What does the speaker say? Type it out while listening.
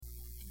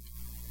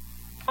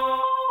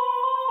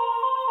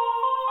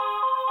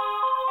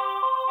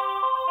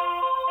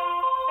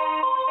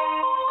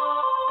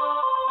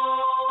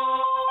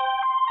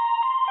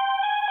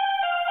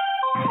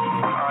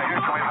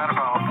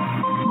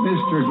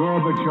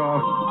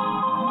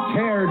Khrushchev,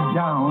 tear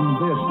down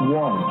this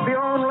wall. The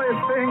only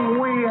thing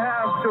we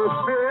have to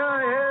fear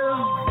is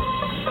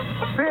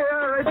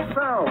fear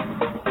itself.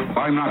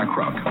 I'm not a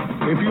crook.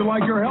 If you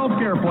like your health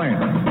care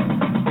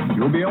plan,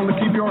 you'll be able to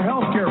keep your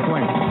health care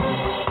plan.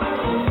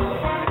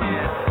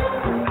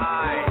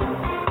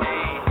 9, 8,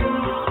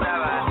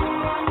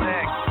 7,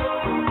 6,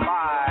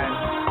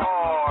 5,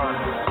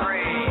 4,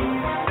 3,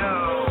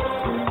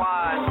 2,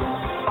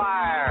 1,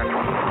 fire.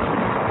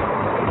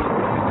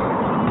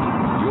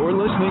 You're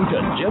listening to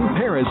Jim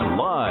Paris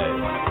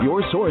Live,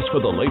 your source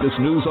for the latest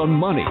news on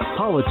money,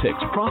 politics,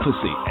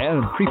 prophecy,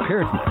 and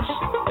preparedness.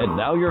 And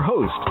now your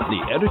host,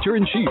 the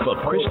editor-in-chief of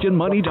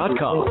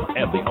ChristianMoney.com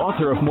and the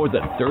author of more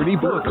than 30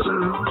 books,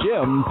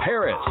 Jim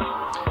Paris.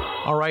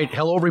 All right.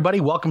 Hello,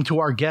 everybody. Welcome to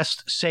our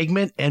guest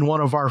segment. And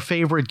one of our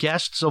favorite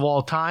guests of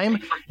all time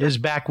is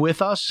back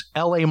with us.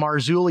 L.A.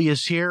 Marzulli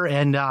is here,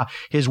 and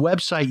his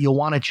website, you'll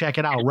want to check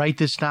it out. Write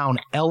this down,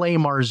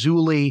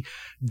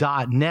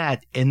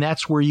 lamarzulli.net, and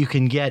that's where you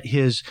can get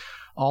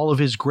all of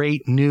his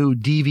great new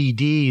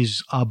DVDs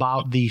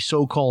about the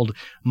so-called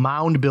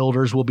mound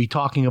builders. We'll be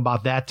talking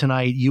about that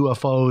tonight,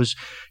 UFOs,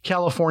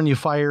 California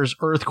fires,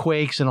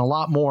 earthquakes, and a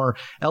lot more.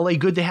 L.A.,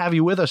 good to have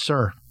you with us,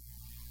 sir.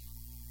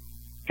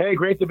 Hey,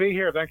 great to be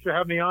here. Thanks for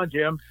having me on,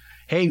 Jim.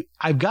 Hey,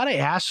 I've got to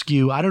ask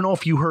you, I don't know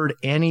if you heard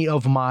any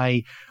of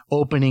my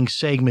opening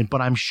segment, but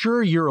I'm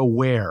sure you're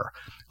aware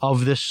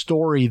of this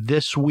story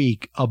this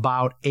week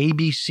about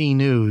ABC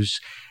News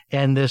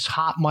and this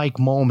hot mic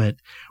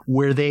moment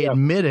where they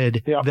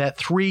admitted that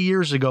 3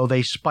 years ago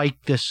they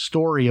spiked this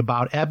story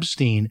about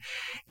Epstein.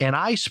 And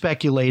I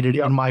speculated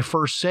in my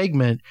first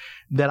segment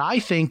that I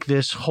think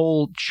this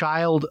whole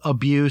child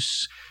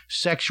abuse,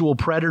 sexual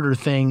predator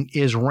thing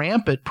is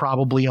rampant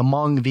probably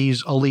among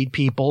these elite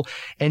people.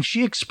 And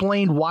she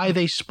explained why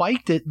they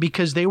spiked it,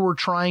 because they were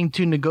trying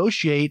to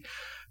negotiate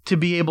to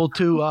be able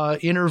to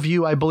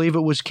interview, I believe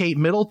it was Kate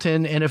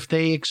Middleton, and if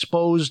they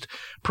exposed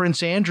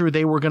Prince Andrew,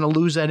 they were going to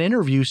lose that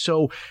interview.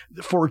 So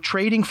for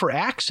trading for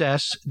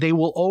access, they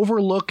will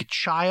overlook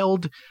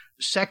child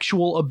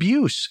sexual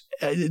abuse.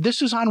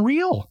 This is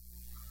unreal.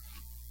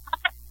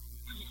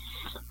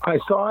 I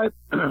saw it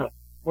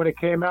when it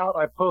came out.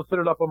 I posted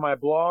it up on my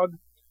blog.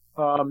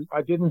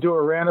 I didn't do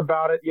a rant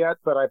about it yet,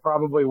 but I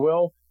probably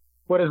will.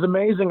 What is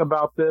amazing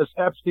about this,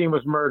 Epstein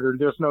was murdered.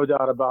 There's no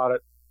doubt about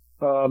it.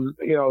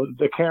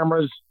 The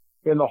cameras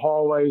in the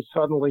hallway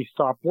suddenly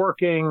stop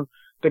working.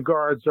 The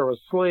guards are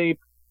asleep.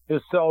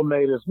 His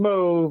cellmate is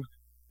moved.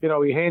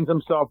 He hangs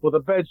himself with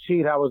a bed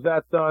sheet. How was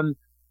that done?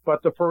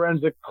 But the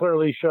forensic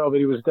clearly show that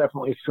he was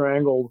definitely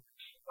strangled.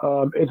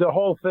 The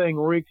whole thing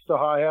reeks to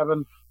high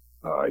heaven.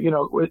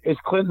 Is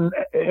Clinton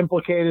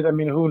implicated? I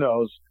mean, who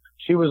knows?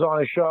 She was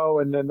on a show,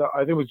 and then I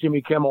think it was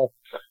Jimmy Kimmel.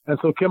 And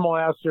so Kimmel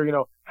asked her,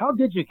 how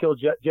did you kill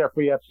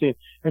Jeffrey Epstein?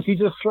 And she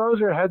just throws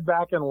her head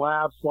back and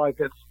laughs like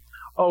it's,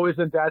 oh,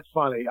 isn't that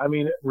funny? I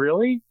mean,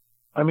 really?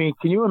 I mean,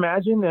 can you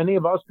imagine any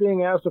of us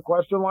being asked a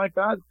question like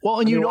that?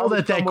 Well, and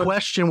that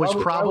question was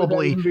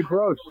probably,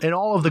 and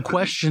all of the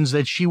questions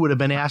that she would have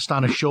been asked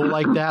on a show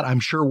like that,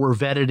 I'm sure were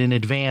vetted in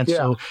advance.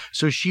 Yeah.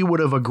 So she would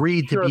have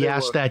agreed to be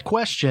asked that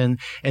question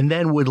and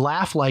then would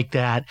laugh like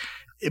that.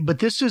 But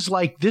this is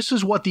what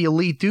the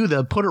elite do.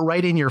 They'll put it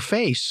right in your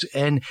face.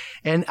 And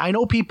I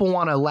know people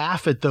want to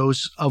laugh at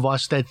those of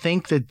us that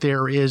think that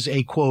there is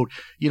a quote,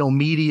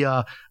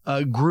 media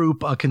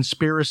group, a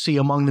conspiracy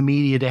among the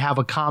media to have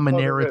a common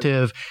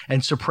narrative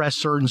and suppress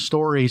certain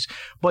stories.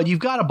 But you've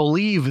got to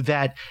believe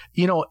that,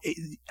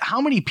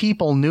 how many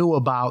people knew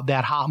about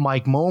that hot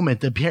mic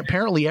moment?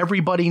 Apparently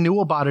everybody knew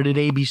about it at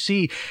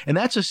ABC, and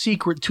that's a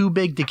secret too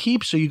big to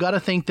keep. So you got to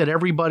think that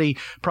everybody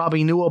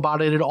probably knew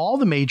about it at all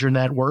the major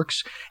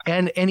networks.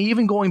 And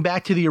even going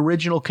back to the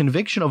original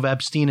conviction of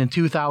Epstein in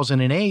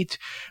 2008,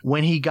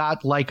 when he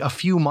got like a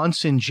few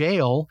months in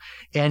jail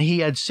and he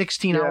had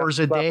 16 hours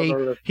a day,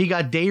 he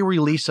got day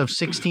release of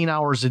 16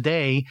 hours a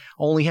day,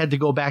 only had to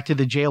go back to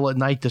the jail at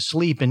night to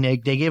sleep. And they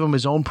gave him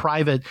his own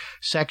private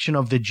section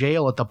of the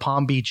jail at the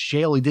Palm Beach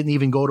jail. He didn't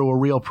even go to a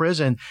real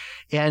prison.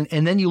 And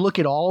then you look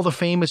at all the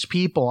famous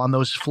people on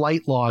those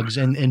flight logs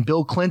and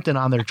Bill Clinton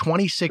on there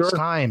 26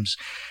 times.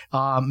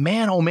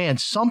 Man, oh man,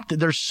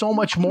 there's so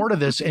much more to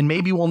this, and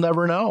maybe we'll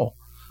never know.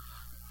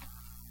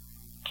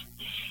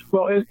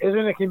 Well,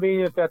 isn't it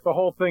convenient that the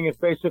whole thing has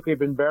basically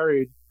been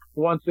buried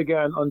once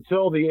again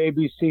until the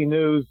ABC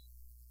News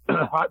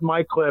hot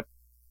mic clip,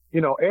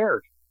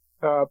 aired.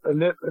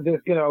 And this,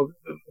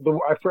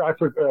 I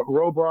forget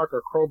Robrock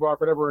or Crowbrock,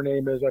 whatever her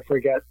name is, I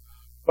forget.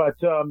 But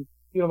the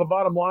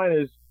bottom line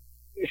is,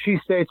 she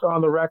states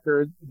on the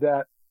record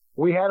that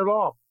we had it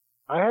all.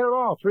 I had it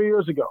all 3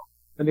 years ago,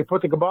 and they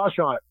put the kibosh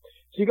on it.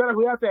 So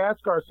we have to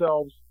ask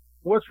ourselves,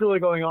 what's really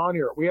going on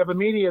here? We have a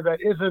media that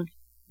isn't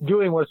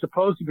doing what it's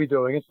supposed to be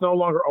doing. It's no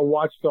longer a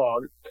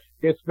watchdog.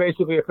 It's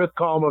basically a fifth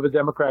column of the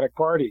Democratic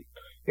Party.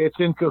 It's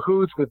in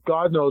cahoots with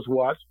God knows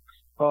what.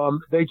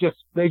 They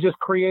just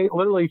create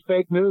literally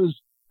fake news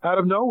out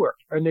of nowhere,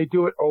 and they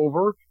do it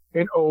over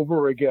and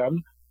over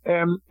again.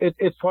 And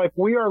it's like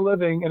we are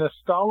living in a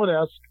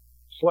Stalin-esque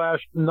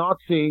 /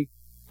 Nazi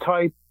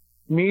type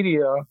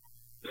media,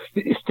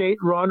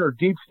 state-run or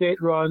deep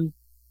state-run,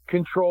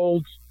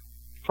 controlled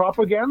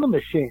propaganda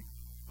machine.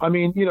 I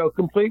mean,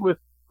 complete with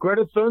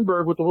Greta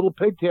Thunberg with the little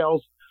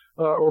pigtails,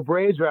 or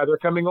braids rather,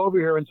 coming over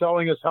here and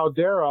telling us how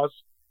dare us,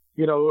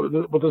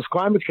 with this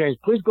climate change.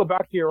 Please go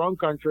back to your own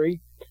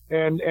country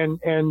and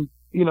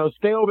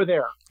stay over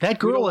there. That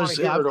girl is,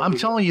 I'm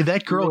telling you,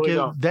 that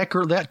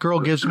girl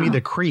gives me the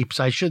creeps.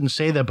 I shouldn't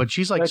say that, but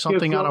she's like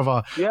something out of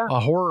a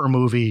horror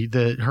movie,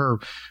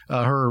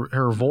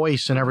 her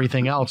voice and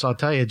everything else. I'll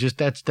tell you,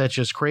 that's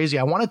just crazy.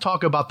 I want to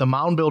talk about the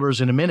mound builders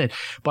in a minute,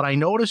 but I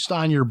noticed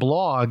on your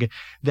blog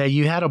that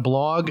you had a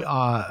blog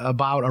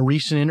about a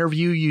recent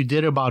interview you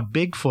did about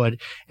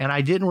Bigfoot, and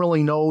I didn't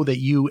really know that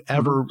you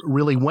ever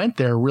really went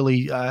there,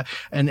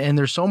 and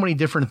there's so many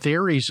different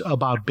theories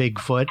about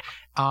Bigfoot.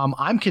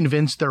 I'm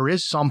convinced there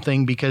is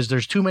something because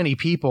there's too many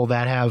people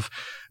that have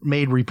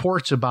made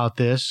reports about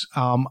this.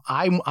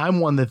 I'm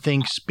one that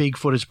thinks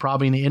Bigfoot is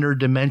probably an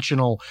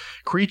interdimensional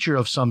creature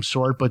of some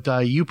sort, but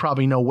you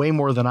probably know way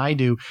more than I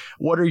do.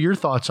 What are your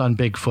thoughts on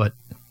Bigfoot?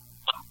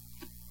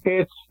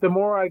 It's the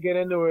more I get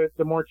into it,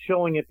 the more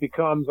chilling it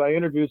becomes. I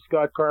interviewed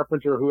Scott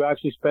Carpenter, who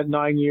actually spent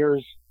 9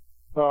 years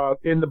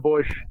in the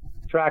bush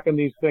tracking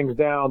these things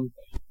down,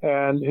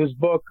 and his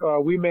book,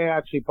 we may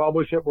actually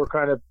publish it. We're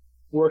kind of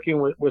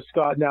working with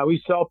Scott now. He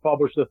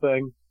self-published the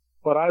thing,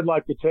 but I'd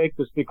like to take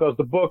this because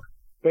the book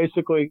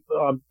basically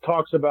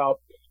talks about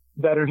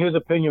that, in his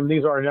opinion,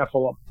 these are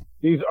Nephilim.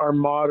 These are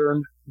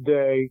modern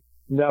day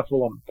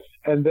Nephilim,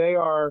 and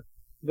they're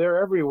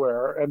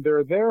everywhere, and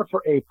they're there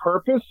for a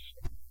purpose.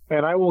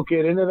 And I won't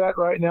get into that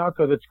right now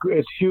because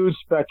it's huge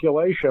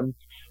speculation,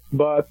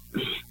 but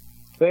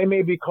they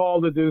may be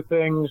called to do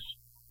things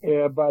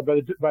by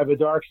the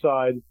dark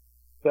side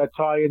that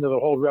tie into the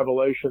whole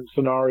Revelation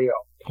scenario.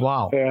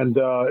 Wow. And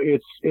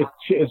it's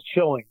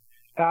chilling,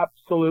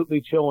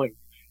 absolutely chilling.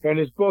 And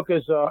his book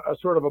is a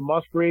sort of a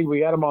must read.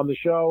 We had him on the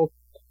show.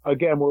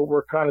 Again,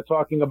 we're kind of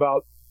talking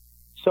about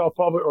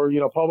self-publish or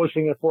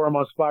publishing it for him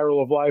on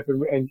Spiral of Life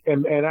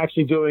and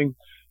actually doing.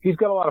 He's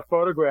got a lot of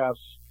photographs,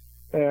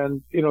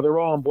 and they're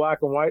all in black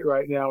and white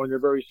right now, and they're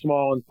very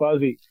small and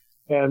fuzzy.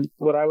 And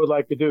what I would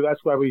like to do,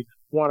 that's why we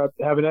want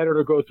to have an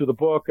editor go through the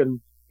book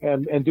and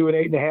do an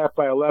 8.5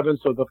 by 11,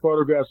 so the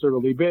photographs are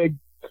really big,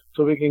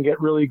 so we can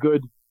get really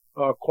good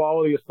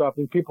quality of stuff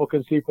and people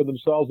can see for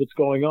themselves what's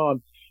going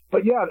on.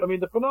 But yeah, I mean,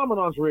 the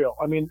phenomenon's real.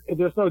 I mean,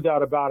 there's no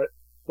doubt about it,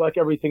 like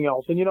everything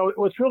else. And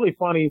what's really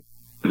funny,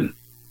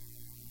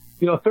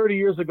 30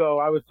 years ago,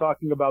 I was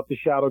talking about the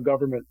shadow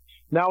government.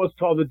 Now it's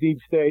called the deep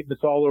state, and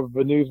it's all over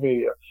the news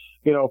media.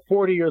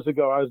 40 years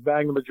ago, I was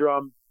banging the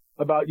drum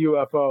about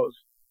UFOs.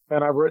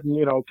 And I've written,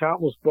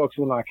 countless books.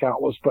 Well, not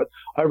countless, but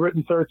I've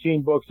written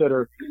 13 books that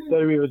are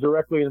either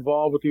directly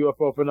involved with the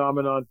UFO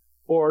phenomenon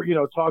or,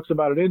 talks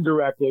about it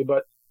indirectly.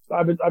 But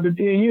I've been,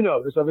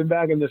 this, I've been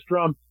banging this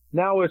drum.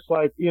 Now it's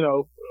like,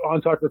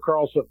 on Tucker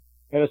Carlson,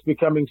 and it's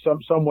becoming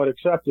somewhat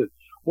accepted.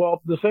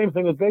 Well, the same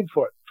thing with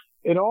Bigfoot.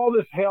 And all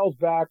this hails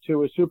back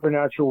to a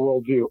supernatural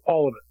worldview,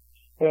 all of it.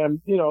 And,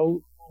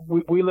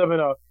 we live in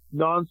a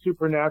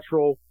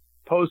non-supernatural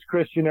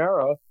post-Christian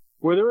era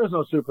where there is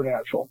no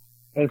supernatural.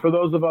 And for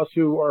those of us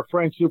who are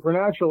frank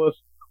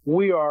supernaturalists,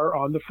 we are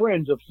on the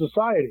fringe of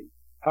society.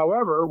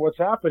 However, what's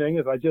happening,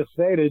 as I just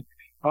stated,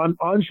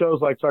 on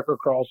shows like Tucker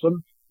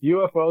Carlson,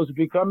 UFOs have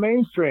become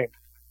mainstream.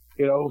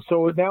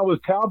 So now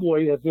with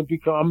tabloid has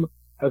become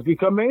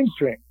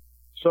mainstream.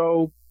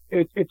 So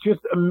it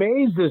just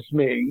amazes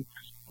me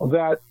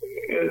that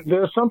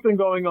there's something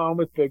going on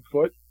with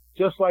Bigfoot,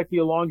 just like the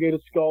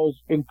elongated skulls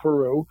in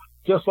Peru,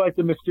 just like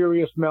the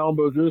mysterious mound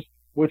movers,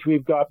 which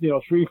we've got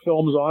 3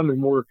 films on,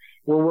 and we're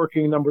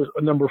working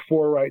number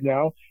 4 right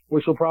now,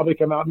 which will probably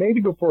come out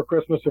maybe before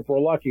Christmas if we're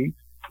lucky.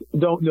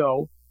 Don't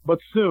know, but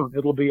soon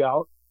it'll be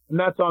out, and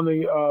that's on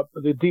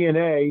the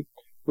DNA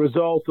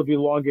results of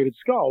elongated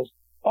skulls.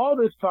 All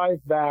this ties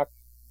back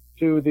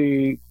to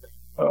the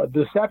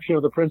deception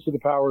of the Prince of the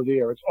Power of the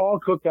Air. It's all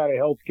cooked out of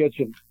Hell's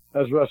Kitchen,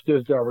 as Russ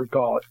Dizdar would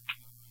call it,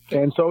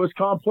 and so it's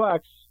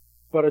complex,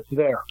 but it's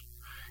there.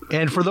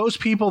 And for those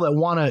people that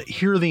want to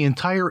hear the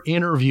entire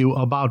interview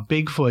about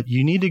Bigfoot,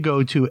 you need to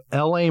go to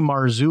L.A.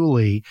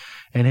 Marzulli,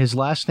 and his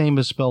last name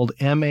is spelled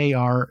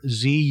Marzulli.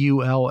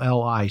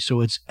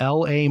 So it's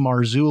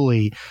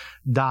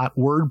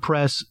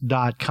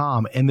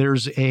lamarzulli.wordpress.com. And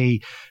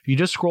if you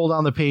just scroll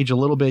down the page a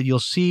little bit, you'll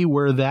see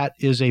where that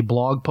is a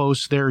blog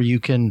post there. You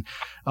can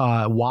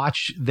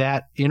watch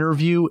that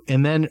interview.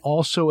 And then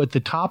also at the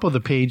top of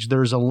the page,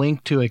 there's a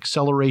link to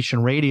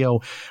Acceleration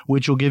Radio,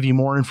 which will give you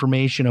more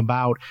information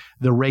about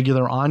the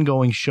regular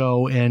ongoing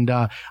show. And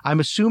I'm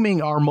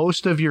assuming, are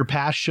most of your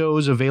past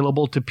shows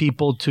available to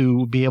people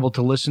to be able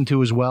to listen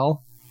to as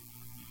well?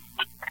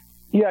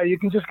 Yeah, you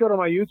can just go to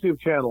my YouTube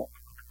channel,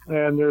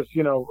 and there's,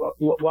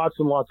 lots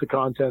and lots of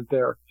content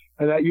there.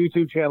 And that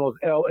YouTube channel is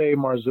L.A.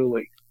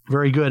 Marzulli.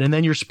 Very good. And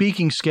then your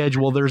speaking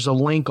schedule, there's a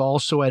link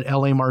also at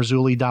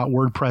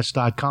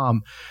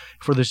lamarzulli.wordpress.com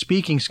for the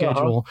speaking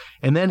schedule.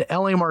 And then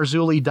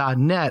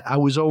lamarzulli.net. I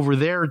was over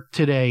there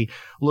today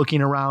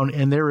looking around,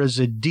 and there is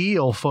a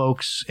deal,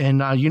 folks.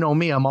 And you know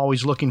me, I'm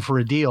always looking for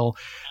a deal.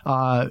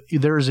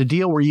 There is a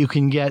deal where you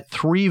can get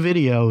 3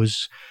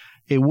 videos.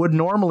 It would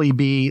normally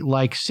be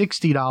like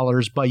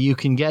 $60, but you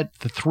can get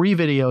the 3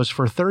 videos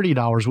for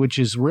 $30, which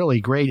is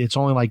really great. It's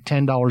only like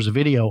 $10 a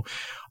video.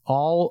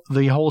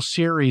 The whole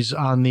series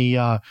on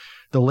the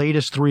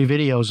latest 3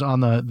 videos on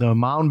the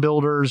mound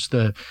builders,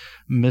 the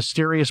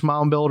mysterious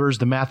mound builders,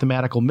 the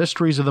mathematical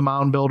mysteries of the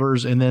mound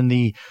builders, and then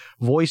the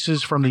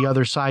voices from the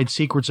other side,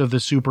 secrets of the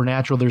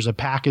supernatural. There's a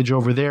package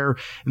over there,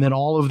 and then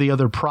all of the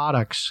other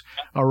products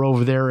are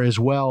over there as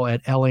well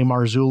at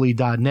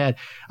lamarzulli.net.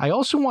 I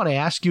also want to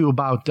ask you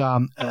about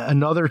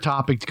another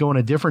topic to go in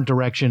a different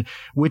direction,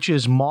 which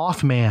is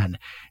Mothman.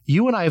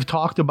 You and I have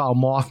talked about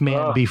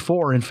Mothman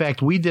before. In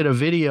fact, we did a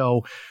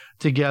video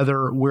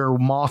together where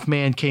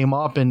Mothman came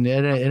up, and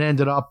it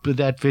ended up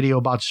that video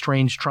about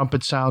strange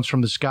trumpet sounds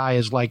from the sky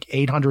is like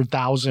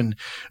 800,000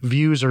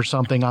 views or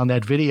something on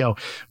that video.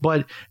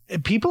 But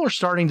people are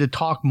starting to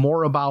talk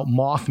more about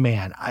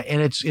Mothman,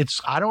 and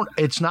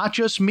it's not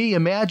just me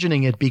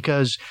imagining it,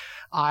 because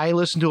I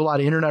listen to a lot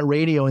of internet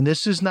radio, and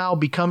this is now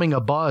becoming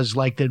a buzz,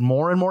 like that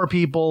more and more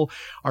people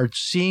are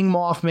seeing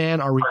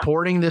Mothman, are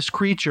reporting this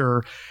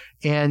creature.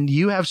 And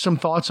you have some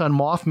thoughts on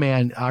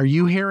Mothman. Are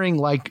you hearing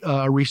like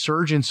a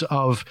resurgence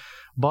of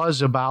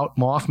buzz about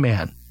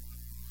Mothman?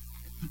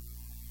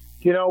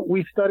 You know,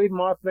 we studied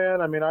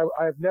Mothman. I mean,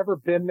 I've never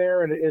been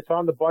there, and it's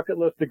on the bucket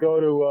list to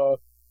go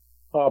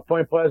to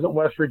Point Pleasant,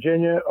 West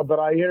Virginia. But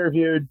I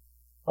interviewed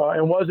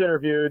and was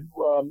interviewed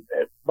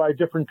by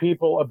different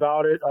people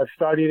about it. I've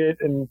studied it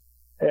and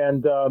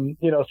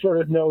you know,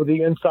 sort of know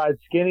the inside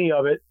skinny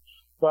of it.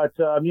 But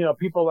you know,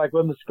 people like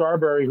Linda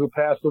Scarberry, who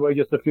passed away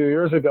just a few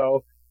years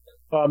ago,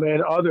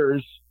 and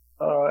others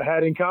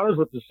had encounters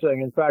with this thing.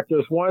 In fact,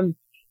 there's one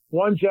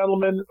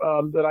gentleman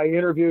that I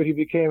interviewed. He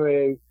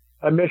became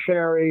a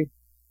missionary.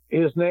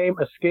 His name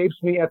escapes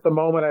me at the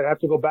moment. I'd have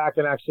to go back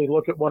and actually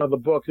look at one of the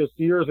books. It's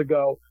years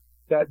ago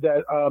that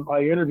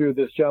I interviewed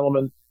this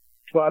gentleman.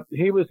 But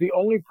he was the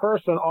only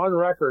person on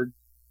record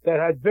that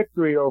had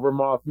victory over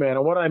Mothman.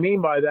 And what I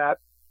mean by that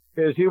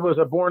is he was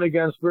a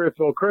born-again,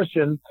 spirit-filled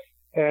Christian,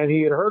 and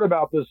he had heard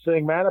about this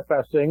thing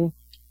manifesting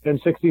in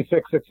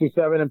 66,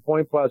 67 in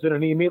Point Pleasant,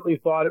 and he immediately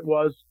thought it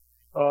was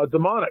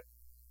demonic.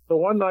 So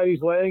one night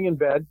he's laying in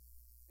bed,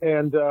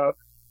 and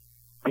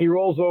he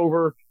rolls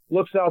over,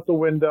 looks out the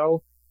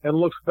window, and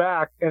looks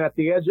back, and at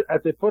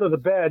the foot of the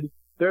bed,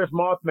 there's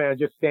Mothman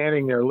just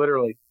standing there,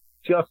 literally,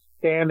 just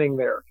standing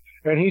there.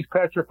 And he's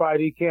petrified,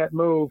 he can't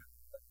move,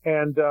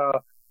 and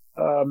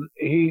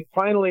he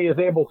finally is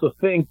able to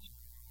think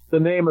the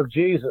name of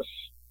Jesus.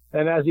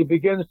 And as he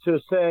begins to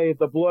say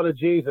the blood of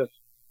Jesus,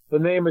 the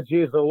name of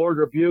Jesus, the Lord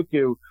rebuke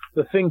you,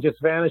 the thing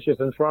just vanishes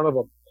in front of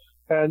him.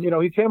 And, you know,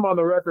 he came on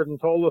the record and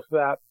told us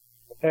that.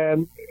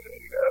 And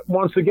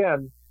once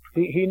again,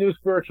 he knew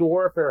spiritual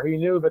warfare. He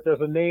knew that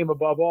there's a name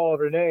above all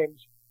other names.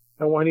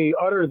 And when he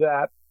uttered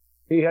that,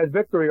 he had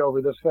victory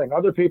over this thing.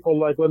 Other people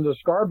like Linda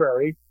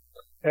Scarberry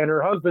and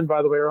her husband,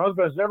 by the way, her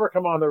husband has never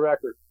come on the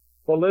record.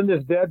 Well,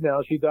 Linda's dead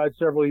now. She died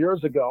several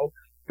years ago.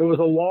 It was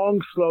a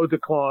long, slow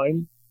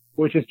decline,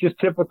 which is just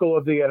typical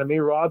of the enemy,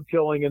 rob,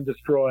 killing, and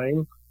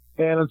destroying.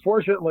 And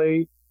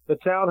unfortunately, the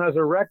town has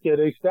erected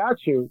a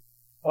statue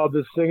of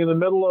this thing in the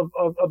middle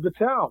of the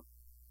town.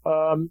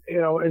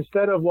 You know,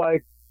 instead of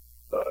like,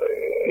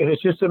 it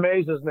just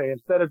amazes me.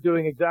 Instead of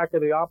doing exactly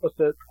the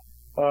opposite,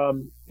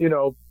 you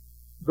know,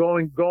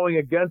 going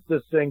against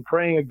this thing,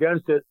 praying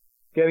against it,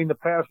 getting the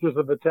pastors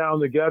of the town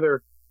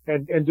together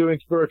and doing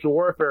spiritual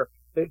warfare,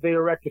 they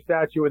erect a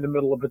statue in the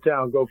middle of the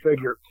town. Go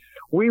figure.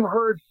 We've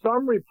heard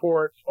some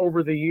reports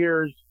over the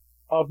years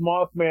of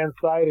Mothman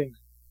sightings,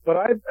 but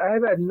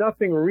I've had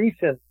nothing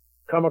recent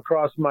come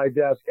across my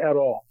desk at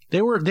all.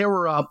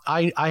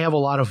 I have a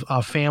lot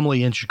of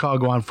family in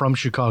Chicago. I'm from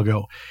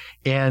Chicago.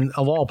 And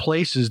of all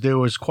places, there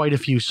was quite a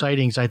few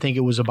sightings. I think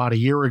it was about a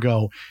year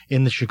ago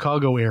in the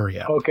Chicago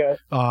area. Okay.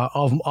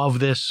 Of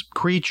this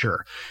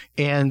creature.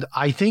 And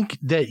I think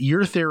that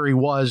your theory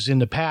was in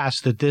the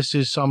past that this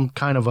is some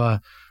kind of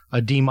a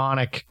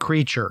demonic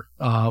creature,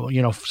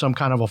 you know, some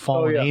kind of a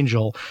fallen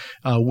angel,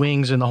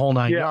 wings and the whole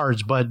 9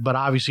 yards. But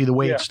obviously the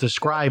way it's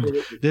described,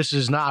 this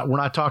is not, we're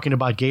not talking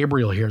about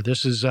Gabriel here.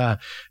 This is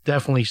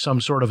definitely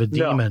some sort of a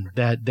demon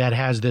that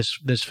has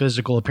this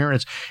physical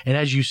appearance. And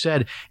as you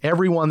said,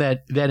 everyone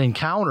that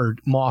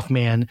encountered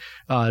Mothman,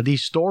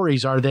 these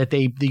stories are that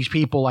these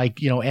people,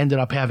 like, you know, ended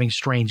up having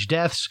strange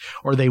deaths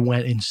or they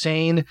went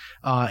insane.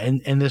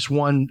 And this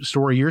one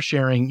story you're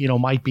sharing, you know,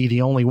 might be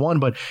the only one,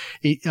 but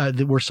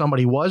where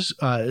somebody was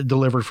was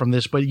delivered from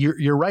this. But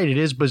you're right. It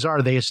is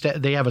bizarre.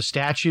 They have a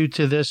statue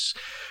to this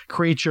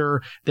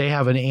creature. They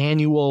have an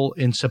annual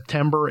in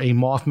September, a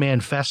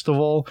Mothman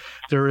festival.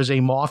 There is a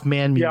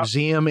Mothman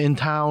museum in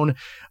town.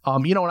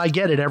 And I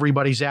get it.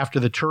 Everybody's after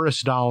the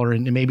tourist dollar,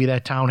 and maybe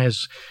that town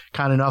has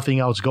kind of nothing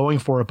else going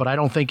for it. But I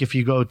don't think if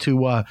you go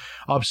to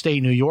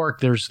upstate New York,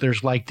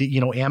 there's like the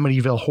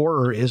Amityville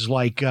Horror is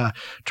like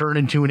turned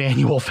into an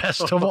annual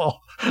festival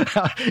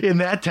in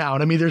that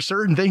town. I mean, there's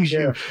certain things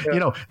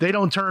they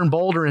don't turn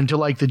Boulder into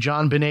like the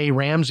John Benet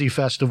Ramsey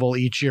Festival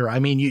each year. I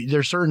mean,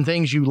 there's certain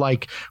things you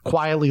like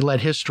quietly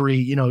let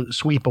history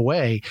sweep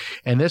away,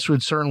 and this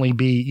would certainly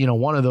be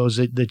one of those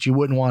that you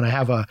wouldn't want to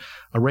have a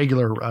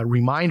regular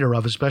reminder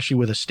of, especially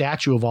with a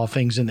statue of all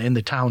things in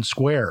the town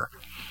square.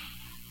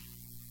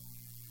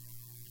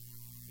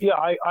 Yeah,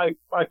 I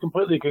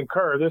completely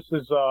concur. This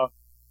is,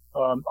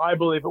 I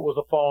believe it was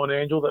a fallen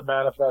angel that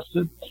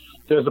manifested.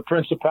 There's a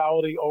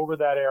principality over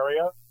that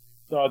area.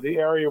 The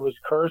area was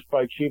cursed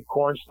by Chief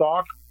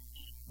Cornstalk,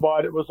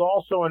 but it was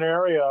also an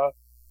area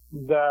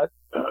that,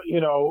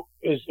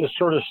 is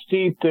sort of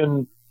steeped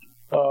in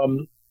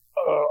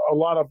a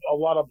lot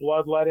of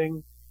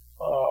bloodletting.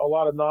 A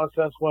lot of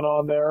nonsense went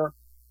on there.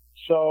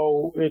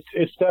 So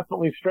it's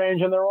definitely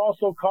strange. And there are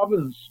also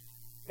covens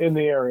in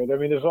the area. I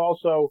mean, there's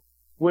also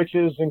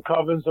witches and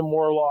covens and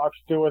warlocks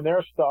doing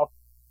their stuff,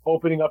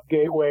 opening up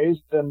gateways.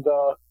 And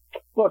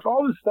look,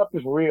 all this stuff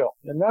is real.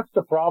 And that's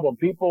the problem.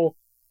 People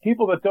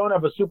that don't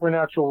have a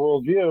supernatural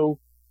worldview,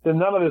 then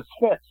none of this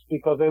fits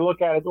because they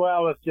look at it,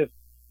 well, it's just,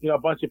 a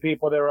bunch of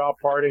people, they were out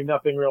partying,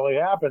 nothing really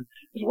happened.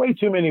 There's way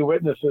too many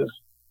witnesses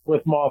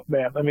with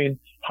Mothman. I mean,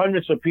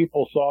 hundreds of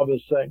people saw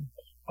this thing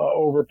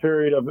over a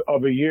period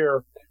of a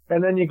year.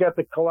 And then you got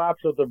the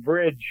collapse of the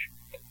bridge,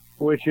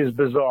 which is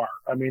bizarre.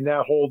 I mean,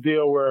 that whole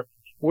deal where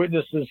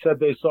witnesses said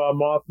they saw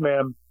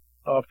Mothman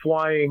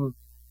flying,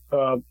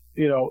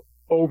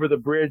 over the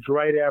bridge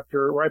right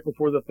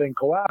before the thing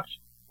collapsed.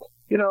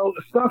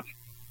 Stuff,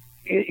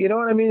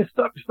 what I mean?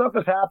 Stuff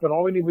has happened.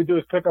 All we need to do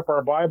is pick up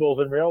our Bibles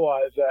and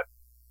realize that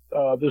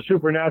the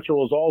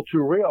supernatural is all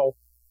too real.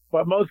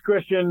 But most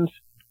Christians,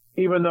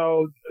 even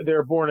though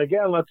they're born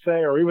again, let's say,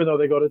 or even though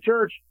they go to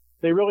church,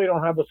 they really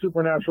don't have a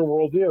supernatural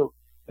worldview.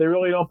 They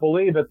really don't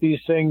believe that these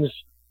things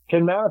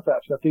can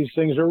manifest, that these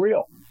things are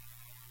real.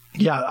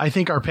 Yeah, I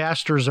think our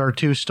pastors are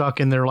too stuck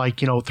in their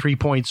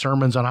 3-point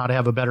sermons on how to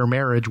have a better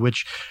marriage,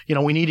 which,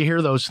 we need to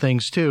hear those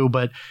things too.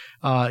 But,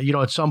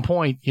 at some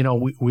point,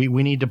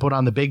 we need to put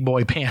on the big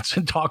boy pants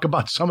and talk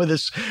about some of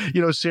this,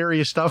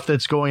 serious stuff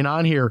that's going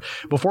on here.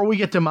 Before we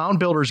get to mound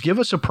builders, give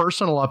us a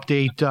personal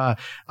update.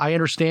 I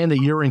understand that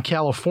you're in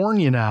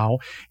California now,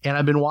 and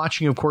I've been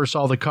watching, of course,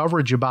 all the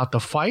coverage about the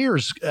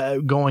fires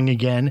going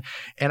again.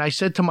 And I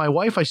said to my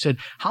wife,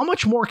 how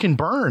much more can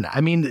burn?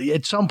 I mean,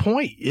 at some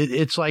point,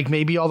 it's like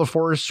maybe all the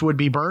forests would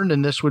be burned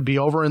and this would be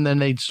over, and then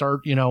they'd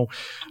start,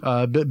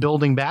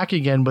 building back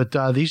again. But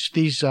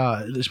these,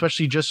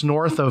 especially just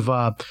north of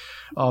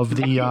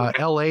the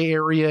LA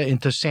area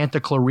into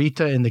Santa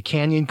Clarita in the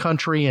Canyon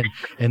Country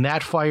and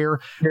that fire.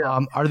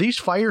 Yeah. Are these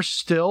fires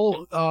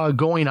still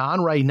going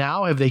on right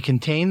now? Have they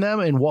contained them?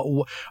 And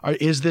what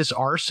is this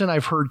arson?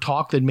 I've heard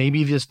talk that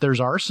maybe there's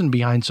arson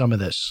behind some of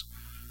this.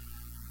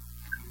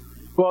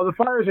 Well, the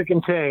fires are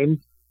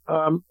contained.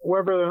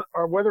 Whether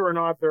or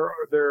not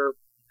they're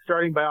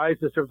starting by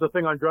ISIS. There was a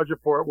thing on Drudge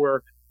Report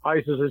where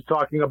ISIS is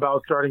talking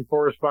about starting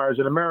forest fires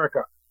in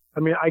America. I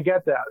mean, I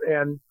get that.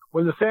 And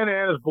when the Santa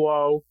Anas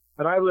blow,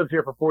 and I lived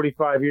here for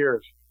 45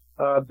 years,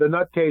 the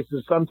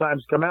nutcases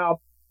sometimes come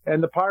out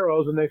and the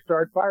pyros and they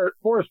start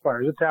forest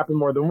fires. It's happened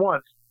more than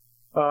once.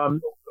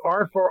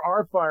 Our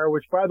fire,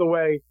 which by the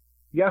way,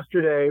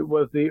 yesterday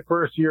was the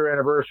first year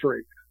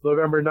anniversary.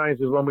 November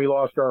 9th is when we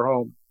lost our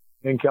home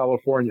in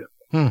California.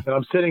 And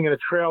I'm sitting in a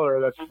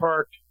trailer that's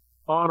parked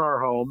on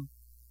our home,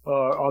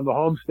 on the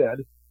homestead.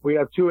 We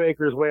have 2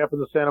 acres way up in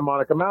the Santa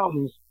Monica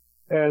Mountains,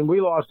 and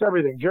we lost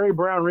everything. Jerry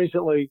Brown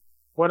recently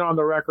went on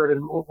the record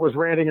and was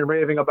ranting and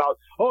raving about,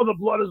 the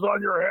blood is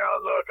on your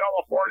hands,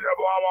 California,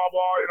 blah, blah,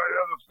 blah,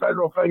 this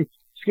federal thing.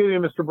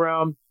 Excuse me, Mr.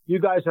 Brown, you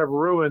guys have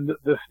ruined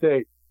the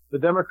state. The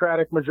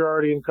Democratic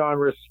majority in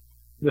Congress,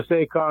 the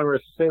state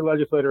Congress, the state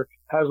legislature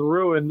has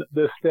ruined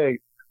this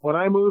state. When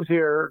I moved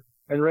here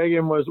and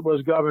Reagan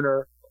was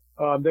governor,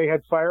 they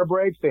had fire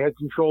breaks, they had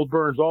controlled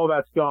burns. All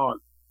that's gone.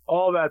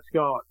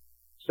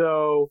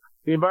 So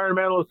the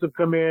environmentalists have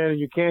come in and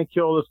you can't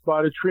kill the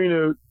spotted tree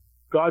newt.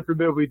 God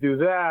forbid we do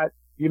that.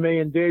 You may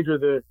endanger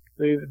the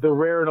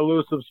rare and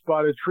elusive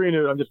spotted tree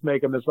newt. I'm just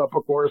making this up,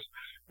 of course.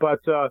 But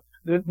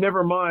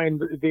never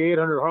mind the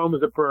 800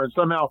 homes that burned.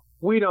 Somehow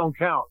we don't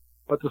count,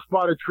 but the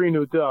spotted tree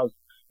newt does.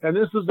 And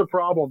this is the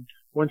problem.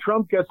 When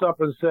Trump gets up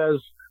and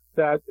says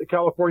that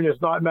California has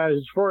not managed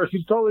its forest,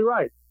 he's totally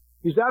right.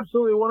 He's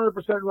absolutely 100%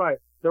 right.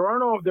 There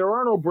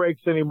are no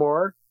breaks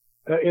anymore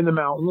in the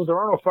mountains. There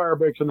are no fire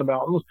breaks in the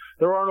mountains.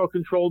 There are no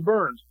controlled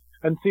burns.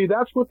 And see,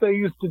 that's what they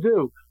used to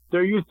do.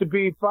 There used to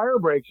be fire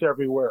breaks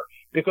everywhere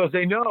because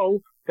they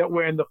know that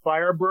when the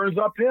fire burns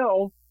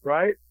uphill,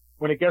 right,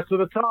 when it gets to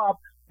the top,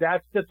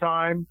 that's the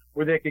time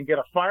where they can get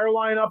a fire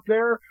line up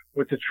there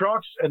with the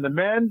trucks and the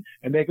men,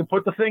 and they can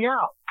put the thing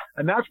out.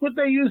 And that's what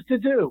they used to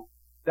do.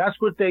 That's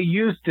what they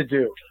used to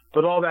do.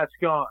 But all that's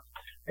gone.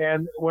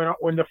 And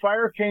when the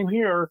fire came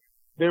here,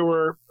 there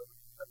were,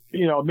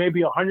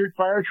 maybe 100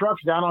 fire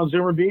trucks down on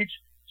Zoomer Beach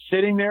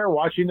sitting there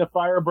watching the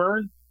fire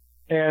burn.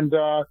 And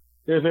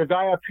there's a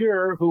guy up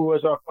here who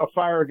was a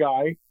fire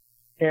guy,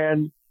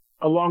 and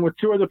along with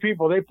two other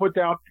people, they put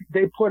out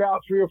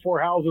 3 or 4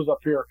 houses up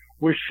here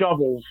with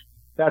shovels.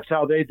 That's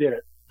how they did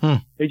it.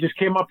 They just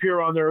came up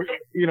here on their,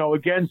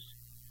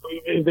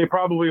 they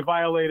probably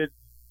violated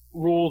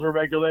rules or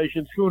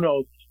regulations, who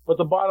knows. But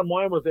the bottom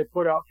line was they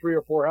put out 3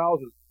 or 4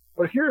 houses.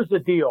 But here's the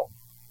deal.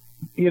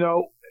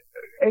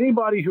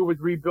 Anybody who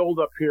would rebuild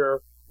up here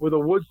with a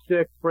wood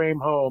stick frame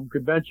home,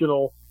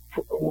 conventional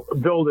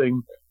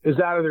building, is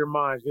out of their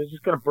minds. It's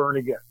just going to burn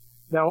again.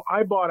 Now,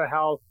 I bought a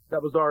house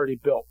that was already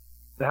built.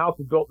 The house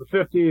was built in the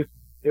 50s.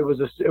 It was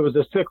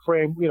a stick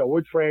frame,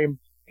 wood frame,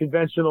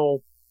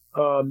 conventional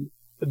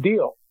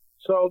deal.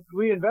 So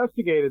we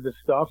investigated this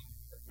stuff,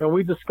 and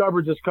we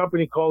discovered this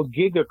company called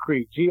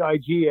Gigacrete,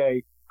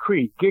 G-I-G-A,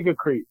 Crete,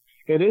 Gigacrete.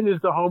 And it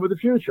is the home of the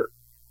future.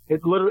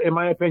 It literally, in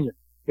my opinion,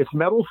 it's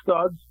metal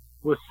studs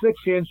with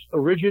 6-inch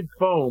rigid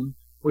foam,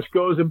 which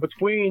goes in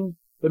between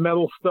the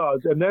metal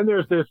studs. And then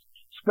there's this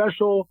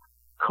special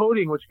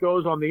coating which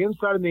goes on the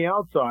inside and the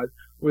outside,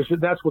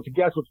 that's what's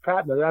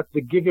patented. That's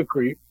the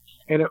Gigacrete.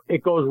 And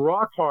it goes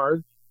rock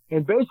hard.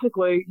 And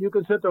basically, you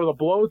can sit there with a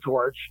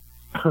blowtorch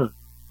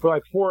for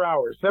like 4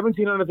 hours,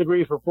 1,700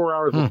 degrees for 4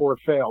 hours before it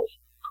fails.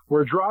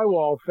 Where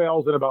drywall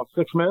fails in about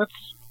 6 minutes.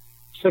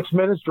 6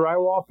 minutes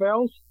drywall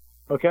fails.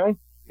 Okay?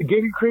 The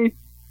Gigacrete,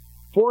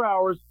 4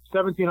 hours,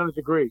 1,700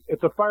 degrees.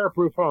 It's a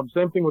fireproof home.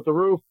 Same thing with the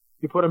roof.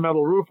 You put a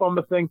metal roof on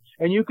the thing,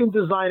 and you can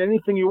design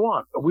anything you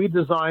want.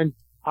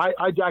 I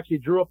actually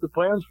drew up the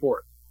plans for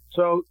it.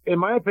 So, in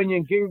my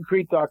opinion,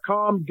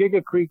 Gigacrete.com,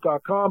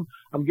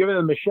 I'm giving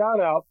them a shout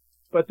out,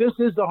 but this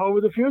is the home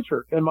of the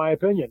future, in my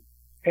opinion.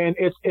 And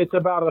it's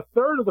about a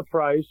third of the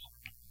price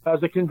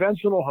as a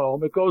conventional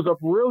home. It goes up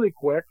really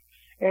quick,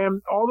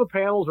 and all the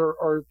panels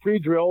are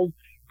pre-drilled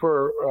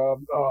for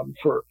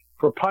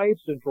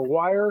pipes and for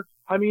wire.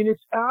 I mean,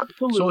 it's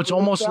absolutely. So it's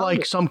almost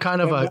like some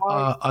kind of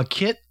a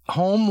kit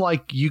home,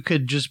 like you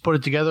could just put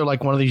it together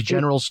like one of these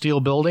General Steel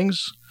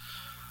buildings.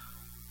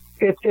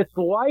 It's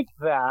like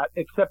that,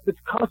 except it's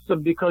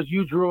custom because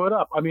you drew it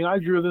up. I mean, I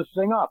drew this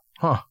thing up.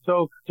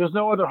 So there's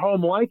no other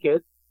home like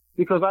it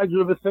because I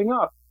drew the thing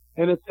up.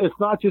 And it's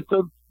not just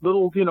a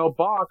little,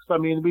 box. I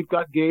mean, we've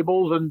got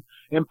gables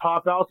and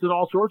pop outs and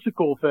all sorts of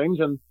cool things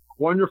and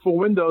wonderful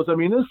windows. I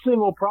mean, this thing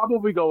will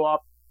probably go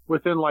up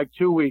within like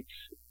 2 weeks.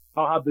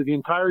 I'll have the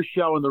entire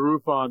shell and the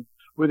roof on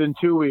within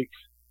 2 weeks.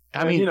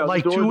 I mean,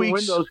 like 2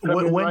 weeks.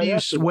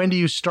 When do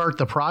you start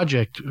the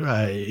project?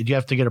 Do you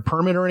have to get a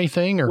permit or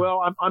anything? Or?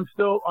 Well, I'm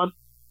still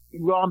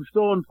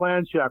in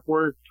plan check.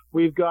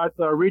 We've got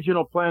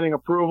regional planning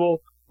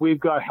approval. We've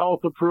got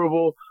health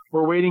approval.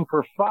 We're waiting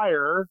for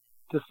fire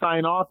to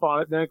sign off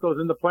on it. Then it goes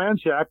into plan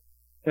check,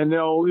 and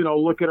they'll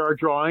look at our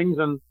drawings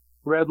and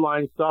red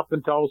line stuff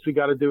and tell us we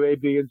got to do A,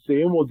 B, and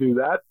C, and we'll do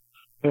that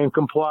and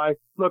comply.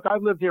 Look,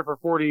 I've lived here for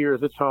 40 years.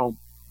 It's home,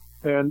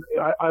 and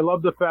I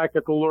love the fact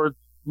that the Lord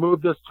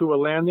moved us to a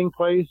landing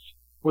place,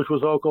 which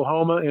was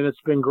Oklahoma, and it's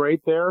been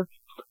great there.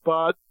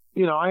 But,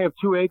 I have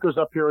 2 acres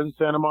up here in the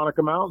Santa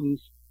Monica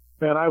Mountains,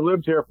 and I've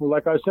lived here for,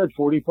 like I said,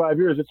 45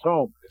 years. It's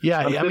home. Yeah,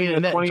 I mean,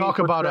 and talk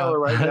about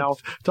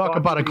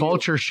a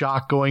culture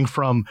shock going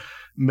from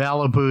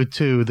Malibu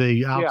to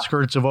the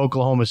outskirts of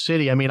Oklahoma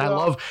City. I mean, I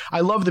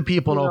love the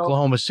people in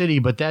Oklahoma City,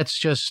 but that's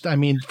just, I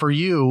mean, for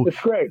you, it's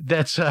great.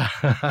 That's a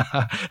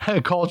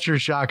culture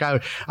shock.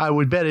 I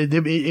would bet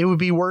it would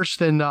be worse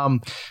than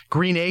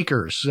Green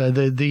Acres,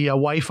 the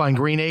wife on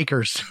Green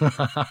Acres,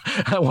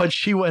 what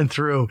she went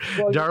through.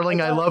 Well, darling,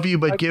 I love you,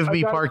 but give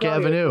me Park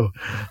Avenue.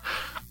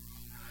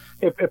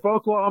 If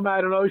Oklahoma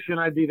had an ocean,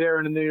 I'd be there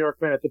in a New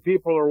York minute. The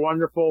people are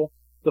wonderful.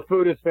 The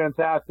food is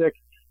fantastic.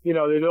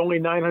 There's only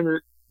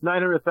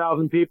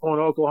 900,000 people in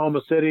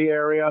Oklahoma City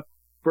area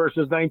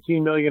versus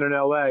 19 million in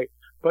LA.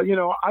 But,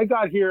 I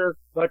got here,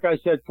 like I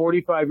said,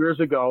 45 years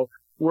ago.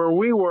 Where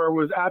we were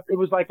it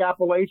was like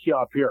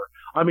Appalachia up here.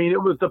 I mean,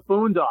 it was the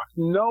boondocks.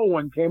 No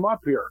one came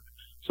up here.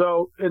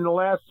 So in the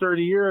last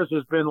 30 years,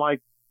 there's been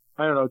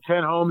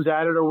 10 homes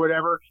added or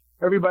whatever.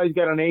 Everybody's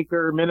got an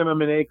acre,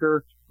 minimum an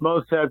acre.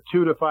 Most have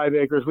 2 to 5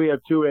 acres. We have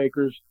 2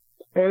 acres,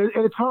 and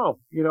it's home.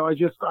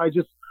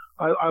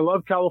 I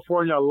love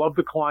California. I love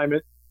the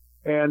climate,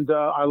 and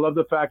I love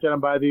the fact that I'm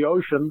by the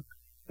ocean.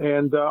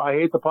 And I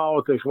hate the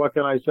politics. What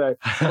can I say?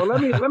 Well,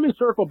 let me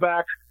circle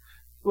back.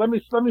 Let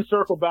me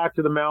circle back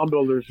to the mound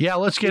builders. Yeah,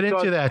 let's get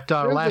into that.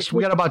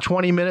 We got about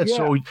 20 minutes,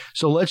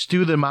 so let's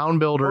do the mound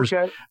builders.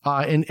 Okay.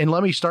 And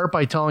let me start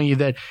by telling you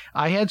that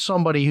I had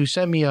somebody who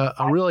sent me a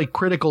really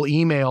critical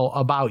email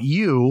about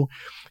you.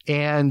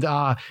 And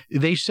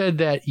they said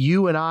that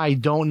you and I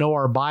don't know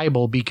our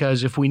Bible,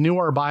 because if we knew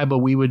our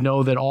Bible, we would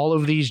know that all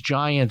of these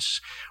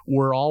giants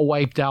were all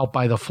wiped out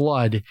by the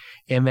flood,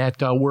 and that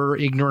we're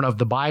ignorant of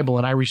the Bible.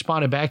 And I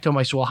responded back to him.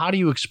 I said, well, how do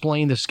you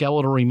explain the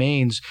skeletal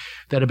remains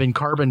that have been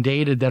carbon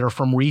dated that are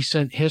from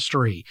recent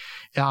history?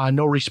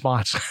 No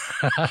response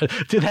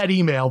to that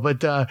email. But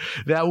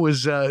that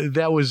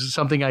was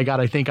something I got,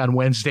 I think, on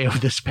Wednesday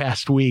of this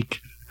past week.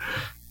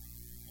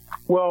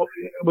 Well,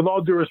 with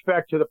all due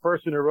respect to the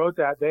person who wrote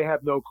that, they have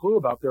no clue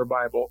about their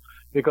Bible,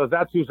 because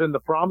that's who's in the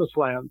promised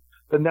land.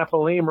 The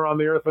Nephilim are on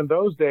the earth in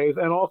those days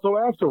and also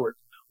afterwards,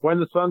 when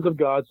the sons of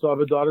God saw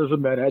the daughters of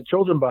men had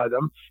children by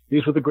them.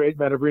 These were the great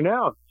men of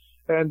renown.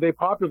 And they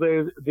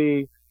populated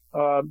the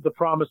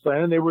promised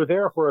land, and they were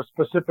there for a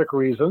specific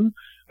reason.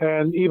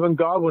 And even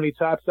God, when he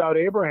taps out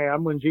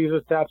Abraham, when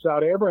Jesus taps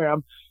out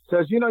Abraham,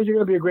 says, you're going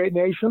to be a great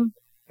nation,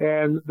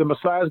 and the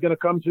Messiah is going to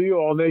come to you.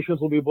 All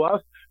nations will be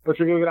blessed, but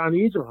you're going to go down to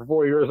Egypt for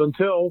 4 years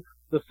until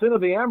the sin of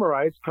the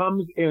Amorites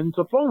comes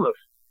into fullness.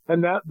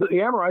 And that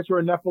the Amorites were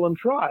a Nephilim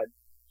tribe.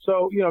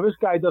 So, this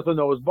guy doesn't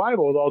know his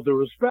Bible, with all due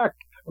respect.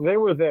 They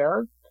were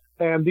there,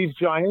 and these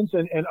giants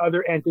and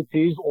other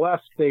entities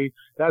left.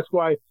 That's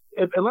why,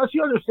 unless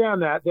you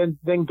understand that,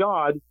 then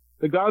God,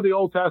 the God of the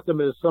Old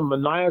Testament, is some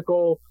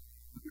maniacal,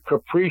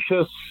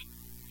 capricious,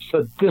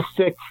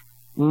 sadistic,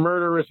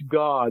 murderous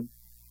God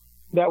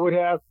that would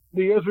have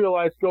the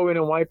Israelites go in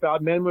and wipe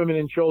out men, women,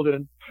 and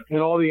children and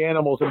all the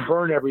animals and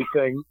burn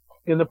everything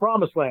in the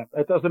promised land.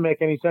 That doesn't make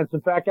any sense.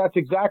 In fact, that's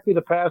exactly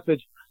the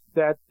passage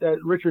that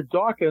Richard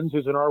Dawkins,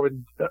 who's an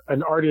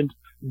ardent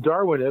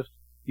Darwinist,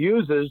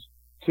 uses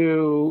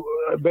to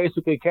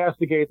basically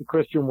castigate the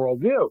Christian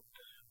worldview.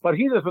 But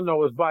he doesn't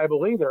know his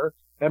Bible either,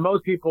 and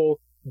most people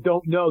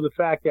don't know the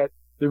fact that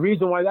the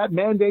reason why that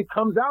mandate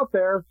comes out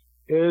there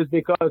is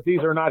because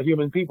these are not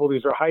human people.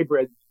 These are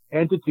hybrid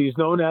entities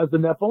known as the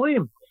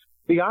Nephilim.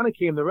 The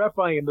Anakim, the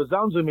Rephaim, the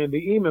Zamzumim,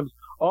 the Emims,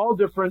 all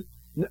different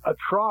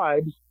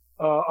tribes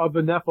of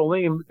the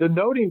Nephilim,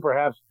 denoting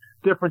perhaps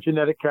different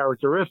genetic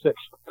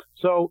characteristics.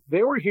 So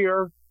they were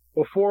here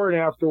before and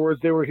afterwards.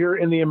 They were here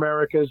in the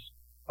Americas.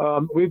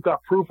 We've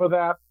got proof of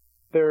that.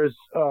 There's,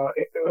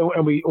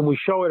 and we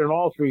show it in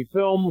all three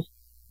films.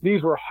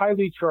 These were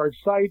highly charged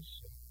sites.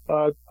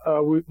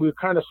 We're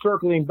kind of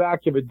circling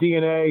back to the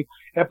DNA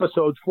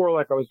episode 4,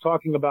 like I was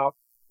talking about,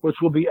 which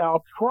will be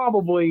out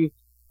probably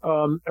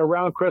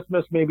around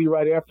Christmas, maybe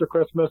right after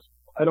Christmas.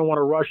 I don't want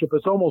to rush it.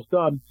 It's almost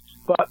done.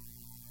 But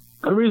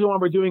the reason why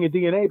we're doing a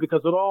DNA,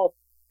 because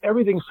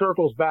everything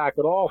circles back.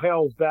 It all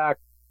hails back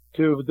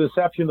to the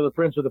deception of the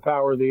prince of the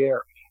power of the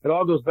air. It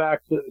all goes back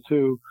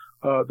to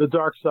the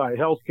dark side,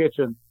 Hell's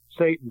Kitchen,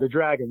 Satan, the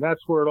dragon.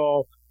 That's where it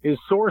all is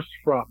sourced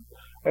from.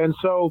 And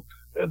so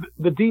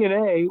the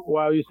DNA,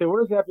 while you say,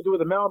 what does it have to do with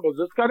the mound builders?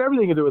 It's got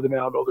everything to do with the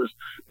mound builders,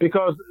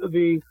 because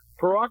the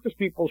Paracas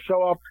people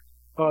show up,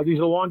 these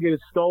elongated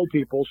skull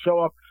people show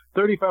up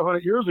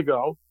 3,500 years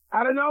ago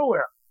out of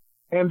nowhere.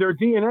 And their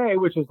DNA,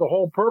 which is the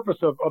whole purpose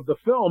of the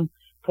film,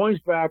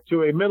 points back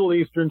to a Middle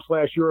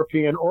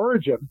Eastern/European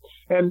origin.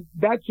 And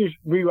that just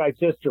rewrites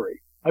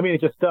history. I mean,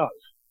 it just does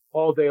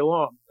all day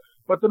long.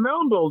 But the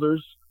mound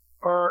builders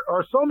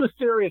are so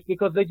mysterious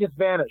because they just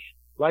vanish,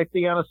 like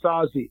the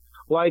Anasazi,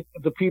 like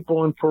the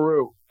people in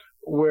Peru,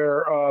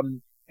 where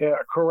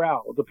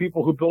Corral, the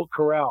people who built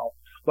Corral,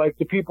 like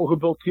the people who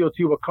built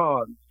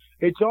Teotihuacan.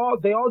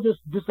 They all just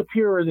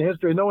disappear in the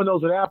history. No one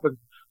knows what happened.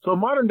 So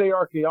modern day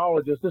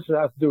archaeologists, this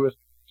has to do with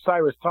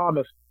Cyrus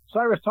Thomas.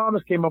 Cyrus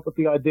Thomas came up with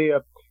the idea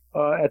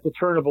at the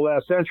turn of the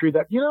last century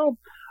that,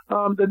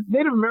 the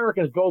Native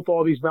Americans built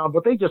all these mounds,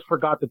 but they just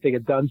forgot that they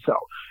had done so.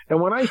 And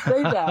when I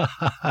say that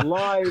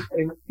live,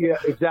 and yeah,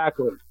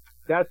 exactly,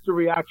 that's the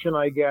reaction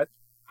I get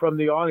from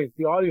the audience.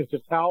 The audience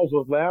just howls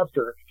with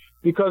laughter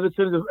because it's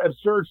an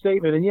absurd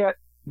statement. And yet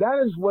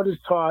that is what is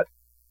taught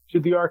to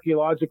the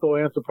archaeological,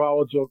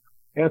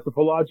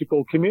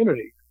 anthropological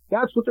community.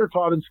 That's what they're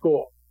taught in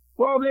school.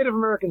 Well, Native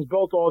Americans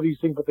built all these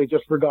things, but they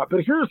just forgot.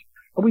 But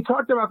we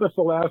talked about this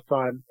the last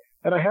time,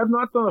 and I have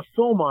not done a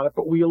film on it,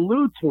 but we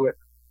allude to it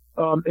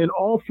in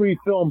all three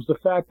films, the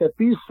fact that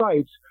these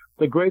sites,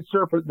 the Great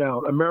Serpent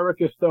Mound,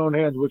 America's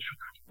Stonehenge, which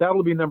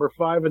that'll be number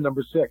 5 and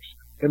number 6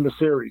 in the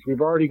series.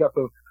 We've already got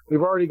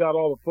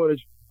all the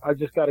footage. I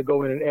just got to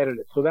go in and edit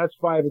it. So that's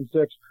 5 and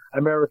 6,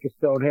 America's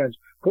Stonehenge,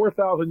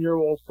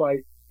 4,000-year-old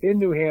site in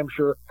New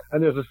Hampshire,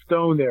 and there's a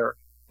stone there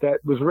that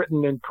was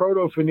written in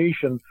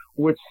Proto-Phoenician,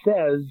 which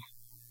says,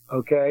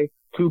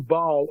 to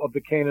Baal of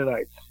the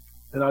Canaanites.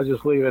 And I'll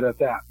just leave it at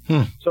that.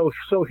 So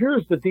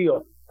here's the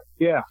deal.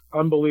 Yeah,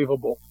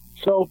 unbelievable.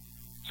 So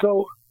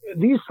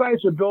these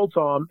sites are built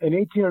on an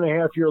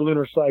 18-and-a-half-year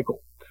lunar cycle,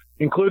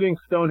 including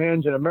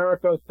Stonehenge in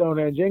America,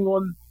 Stonehenge,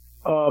 England,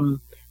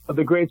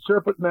 the Great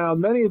Serpent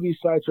Mound. Many of these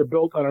sites are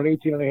built on an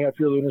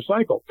 18-and-a-half-year lunar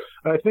cycle.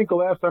 And I think the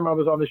last time I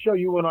was on the show,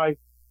 you and I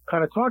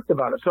kind of talked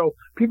about it. So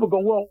people go,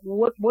 well,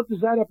 what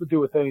does that have to do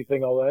with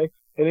anything, LA?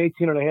 An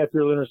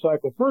 18-and-a-half-year lunar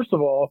cycle. First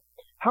of all,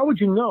 how would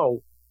you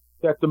know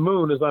that the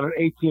moon is on an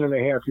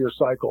 18-and-a-half-year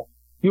cycle?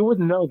 You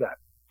wouldn't know that.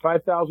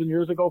 5,000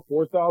 years ago,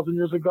 4,000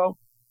 years ago,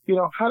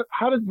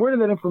 where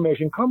did that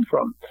information come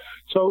from?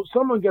 So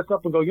someone gets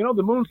up and go,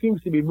 the moon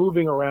seems to be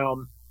moving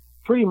around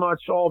pretty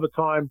much all the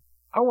time.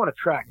 I want to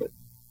track it.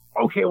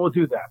 Okay, we'll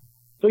do that.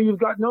 So you've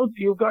got no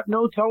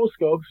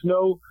telescopes,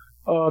 no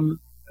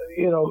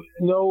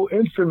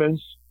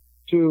instruments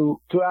to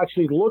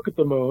actually look at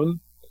the moon,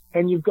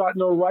 and you've got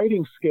no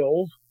writing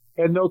skills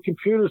and no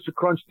computers to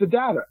crunch the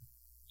data.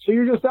 So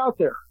you're just out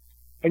there,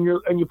 and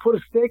you put a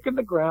stake in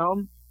the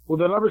ground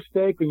with another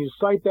stake, and you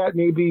sight that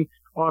maybe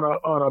on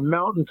a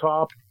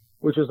mountaintop,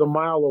 which is a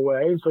mile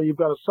away. So you've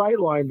got a sight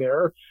line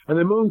there, and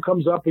the moon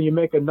comes up, and you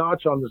make a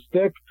notch on the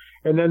stick,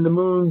 and then the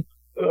moon,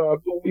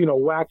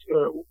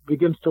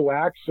 begins to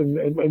wax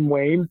and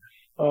wane,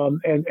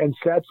 and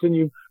sets, and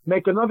you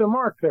make another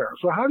mark there.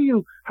 So how do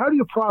you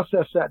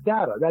process that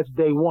data? That's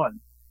day one.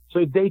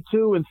 So day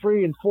 2 and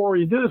 3 and 4,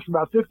 you do this for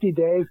about 50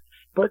 days.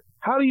 But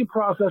how do you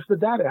process the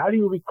data? How do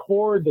you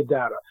record the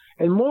data?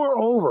 And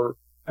moreover,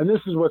 and this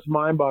is what's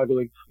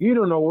mind-boggling, you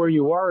don't know where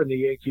you are in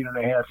the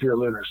 18-and-a-half-year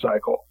lunar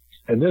cycle.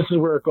 And this is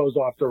where it goes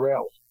off the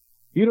rails.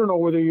 You don't know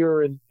whether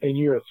you're in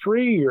year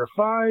 3, year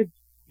 5,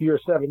 year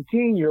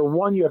 17, year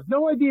 1. You have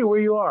no idea where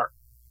you are.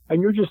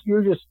 And you're just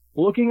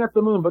looking at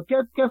the moon. But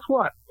guess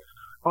what?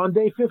 On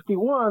day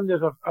 51,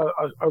 there's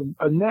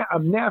a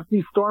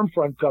nasty storm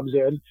front comes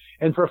in,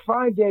 and for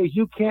 5 days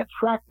you can't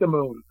track the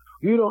moon.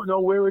 You don't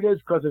know where it is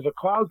because there's a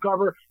cloud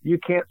cover. You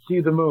can't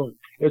see the moon.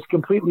 It's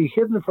completely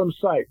hidden from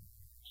sight.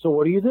 So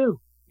what do?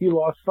 You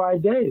lost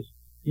 5 days.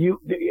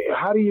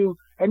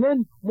 And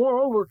then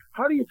moreover,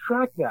 how do you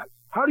track that?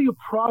 How do you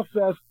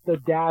process the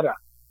data?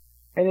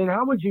 And then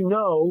how would you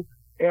know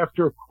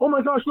after, oh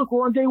my gosh, look,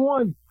 we're on day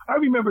 1. I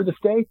remember this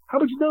day. How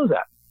would you know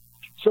that?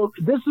 So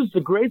this is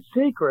the great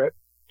secret.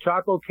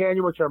 Chaco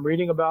Canyon, which I'm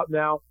reading about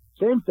now,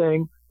 same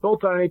thing,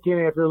 built on an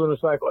 18-and-a-half-year lunar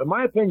cycle. In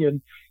my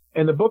opinion,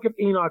 and the Book of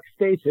Enoch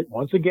states it,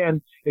 once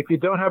again, if you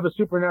don't have a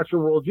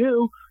supernatural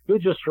worldview, you'll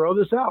just throw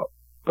this out.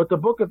 But the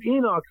Book of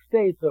Enoch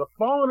states that a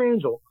fallen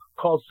angel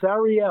called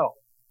Sariel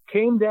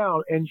came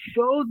down and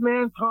showed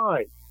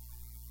mankind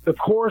the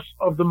course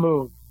of the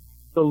moon,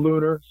 the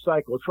lunar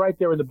cycle. It's right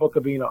there in the Book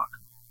of Enoch.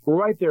 We're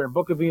right there in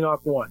Book of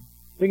Enoch 1.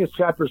 I think it's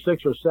chapter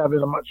 6 or 7,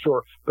 I'm not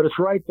sure, but it's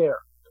right there.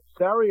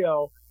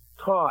 Sariel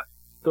taught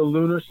the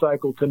lunar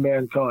cycle to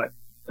mankind.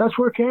 That's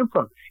where it came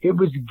from. It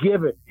was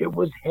given. It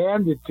was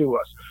handed to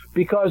us,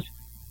 because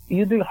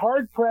you'd be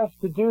hard-pressed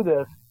to do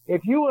this.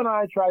 If you and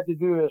I tried to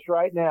do this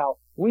right now,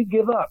 we'd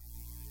give up.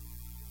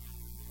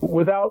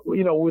 Without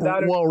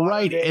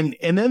right.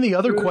 And then the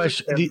other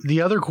question,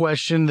 the other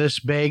question this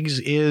begs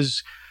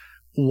is,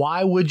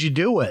 why would you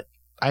do it?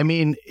 I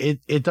mean,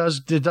 it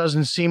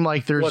doesn't seem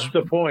like there's... What's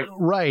the point?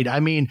 Right. I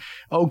mean,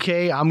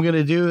 okay, I'm going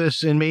to do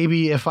this, and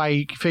maybe if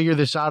I figure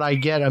this out, I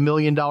get $1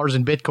 million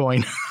in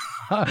Bitcoin.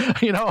 But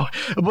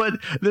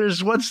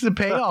what's the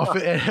payoff?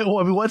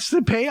 What's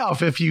the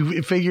payoff if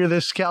you figure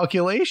this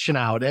calculation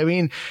out? I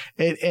mean,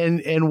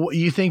 and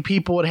you think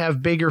people would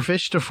have bigger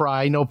fish to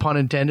fry, no pun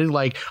intended,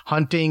 like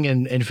hunting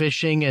and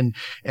fishing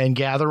and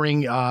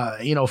gathering,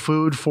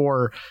 food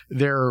for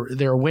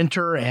their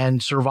winter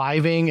and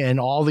surviving and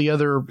all the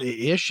other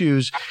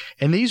issues.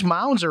 And these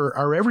mounds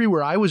are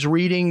everywhere. I was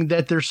reading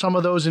that there's some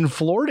of those in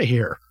Florida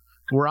here,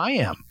 where I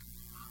am.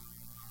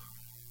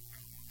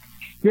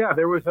 Yeah,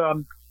 there was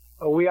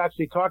we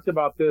actually talked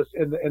about this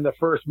in the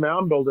first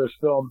Mound Builders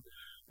film.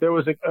 There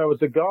was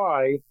a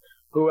guy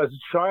who, as a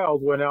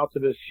child, went out to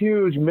this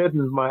huge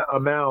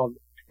mound,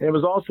 and it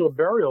was also a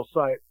burial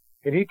site.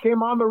 And he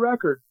came on the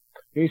record.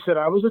 He said,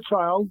 "I was a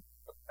child.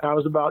 I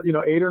was about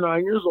 8 or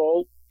 9 years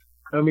old,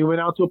 and we went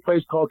out to a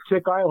place called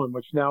Tick Island,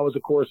 which now, is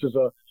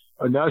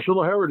a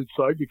National Heritage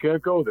Site. You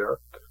can't go there,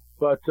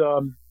 but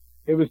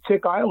it was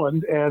Tick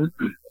Island, and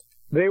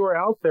they were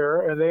out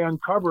there, and they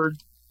uncovered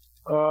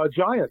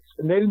giants,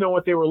 and they didn't know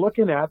what they were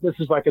looking at. This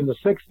is like in the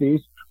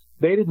 60s.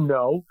 They didn't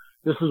know.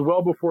 This was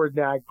well before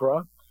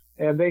NAGPRA,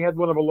 and they had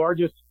one of the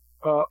largest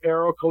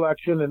arrow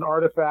collection and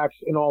artifacts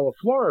in all of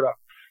Florida.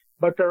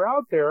 But they're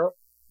out there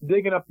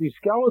digging up these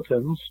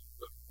skeletons,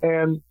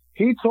 and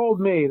he told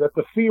me that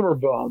the femur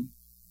bone,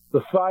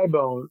 the thigh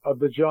bone of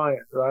the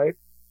giant, right,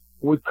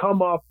 would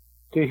come up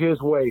to his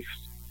waist.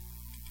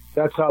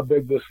 That's how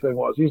big this thing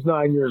was. He's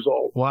 9 years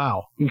old.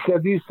 Wow. He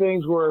said these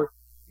things were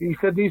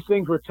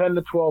 10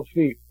 to 12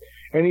 feet.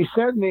 And he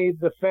sent me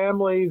the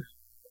family's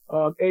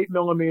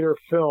 8mm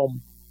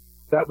film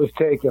that was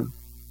taken.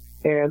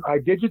 And I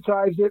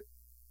digitized it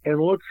and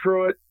looked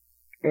through it.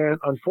 And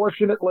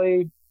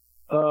unfortunately,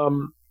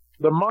 the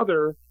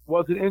mother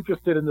wasn't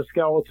interested in the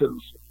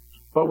skeletons.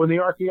 But when the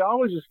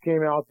archaeologists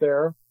came out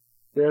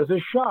there's a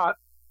shot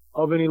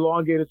of an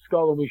elongated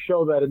skull, and we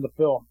show that in the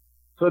film.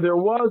 So there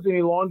was an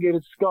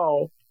elongated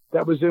skull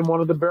that was in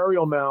one of the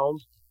burial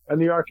mounds. And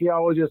the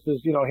archaeologist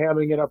is,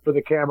 hamming it up for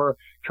the camera,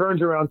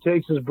 turns around,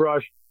 takes his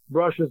brush,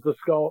 brushes the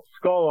skull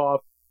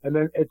off, and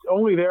then it's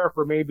only there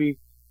for maybe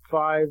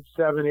 5,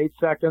 7, 8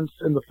 seconds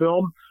in the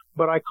film.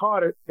 But I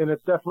caught it, and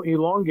it's definitely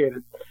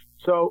elongated.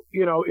 So,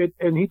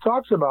 and he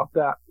talks about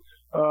that.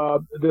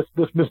 This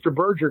Mr.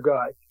 Berger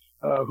guy,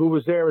 who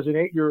was there as an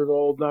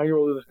 8-year-old,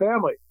 9-year-old of his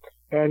family.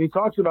 And he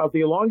talks about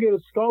the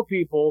elongated skull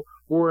people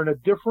were in a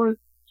different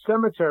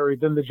cemetery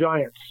than the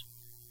giants.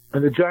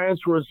 And the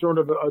giants were in sort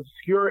of an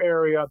obscure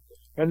area.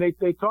 And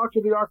they talked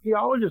to the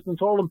archaeologist and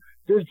told him,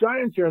 there's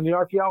giants here. And the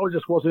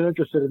archaeologist wasn't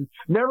interested and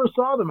never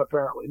saw them,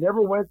 apparently.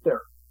 Never went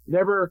there.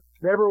 Never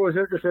was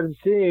interested in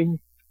seeing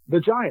the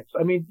giants.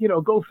 I mean,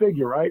 go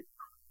figure, right?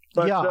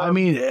 But, yeah, I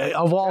mean,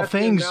 of all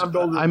things,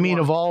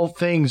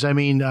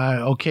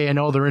 okay, I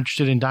know they're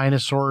interested in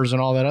dinosaurs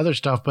and all that other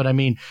stuff, but I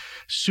mean,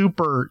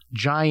 super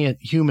giant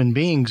human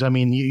beings. I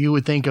mean, you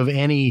would think of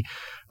any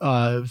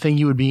thing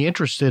you would be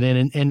interested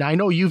in. And I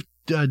know you've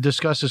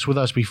discussed this with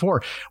us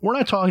before. We're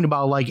not talking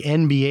about like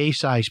NBA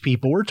size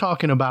people. We're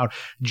talking about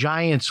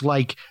giants,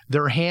 like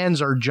their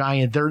hands are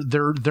giant.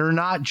 They're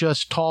not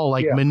just tall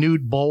like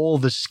Manute Bol,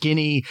 the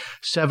skinny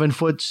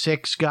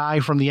 7'6" guy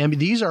from the NBA.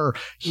 These are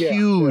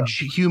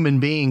huge human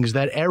beings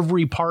that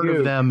every part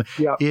of them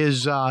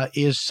is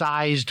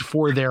sized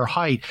for their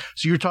height.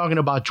 So you're talking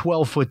about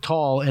 12 foot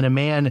tall, and a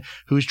man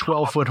who's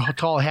 12 foot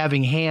tall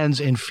having hands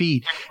and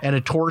feet and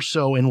a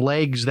torso and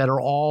legs that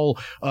are all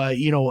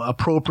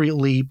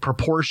appropriately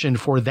proportioned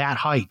for that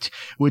height,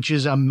 which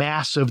is a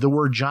massive. The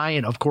word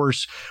giant, of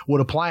course, would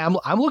apply.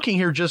 I'm looking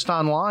here just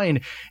online,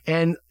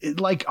 and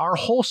like our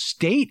whole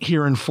state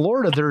here in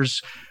Florida,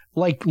 there's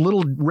like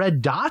little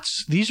red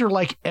dots. These are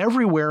like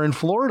everywhere in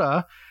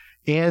Florida.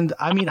 And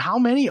I mean, how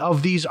many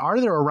of these are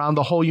there around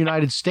the whole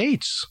United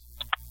States?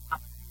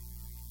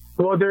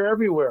 Well, they're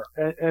everywhere,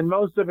 and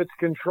most of it's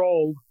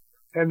controlled,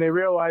 and they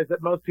realize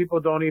that most people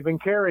don't even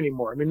care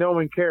anymore. I mean, no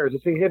one cares.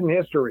 It's a hidden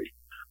history.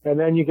 And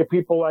then you get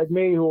people like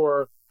me who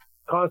are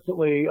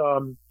constantly,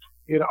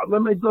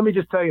 let me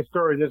just tell you a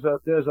story.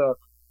 There's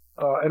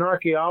an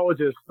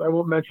archaeologist. I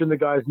won't mention the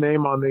guy's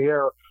name on the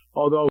air,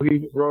 although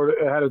he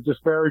had a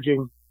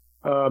disparaging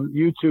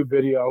YouTube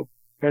video,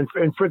 and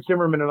Fritz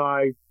Zimmerman and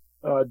I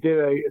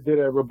did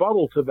a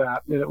rebuttal to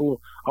that, and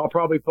I'll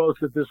probably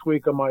post it this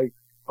week on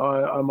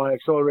my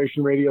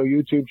Acceleration Radio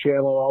YouTube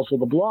channel, also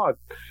the blog.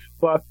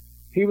 But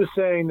he was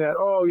saying that,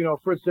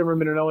 Fritz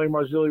Zimmerman and L.A.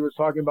 Marzulli were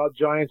talking about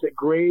giants at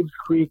Graves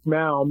Creek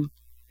Mound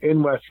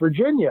in West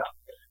Virginia.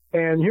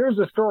 And here's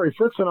the story.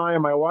 Fritz and I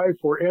and my wife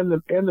were in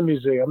the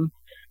museum,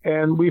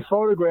 and we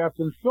photographed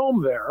and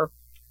filmed there.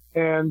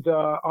 And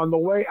on the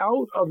way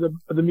out of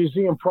the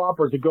museum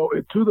proper to go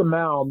to the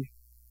mound,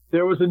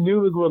 there was a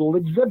new little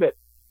exhibit.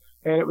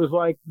 And it was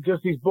like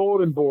just these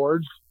bulletin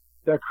boards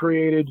that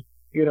created,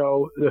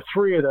 the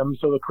three of them.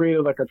 So they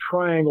created like a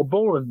triangle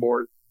bulletin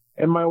board.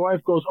 And my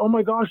wife goes, "Oh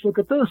my gosh, look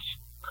at this."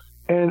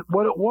 And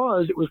what it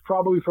was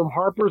probably from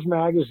Harper's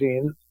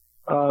Magazine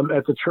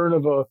at the turn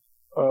of a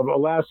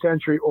last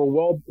century, or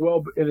well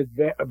in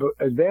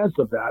advance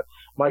of that,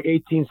 like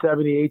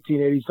 1870,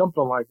 1880,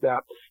 something like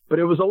that. But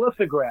it was a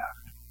lithograph.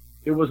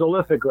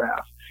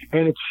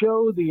 And it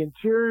showed the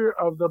interior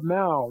of the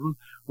mound,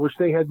 which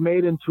they had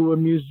made into a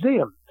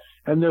museum.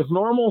 And there's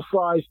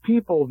normal-sized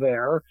people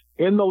there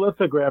in the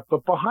lithograph,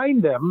 but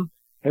behind them,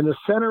 in the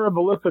center of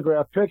the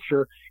lithograph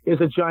picture,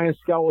 is a giant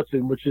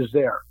skeleton, which is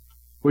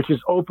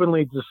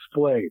openly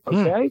displayed.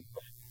 Okay?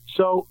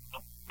 So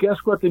guess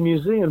what the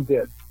museum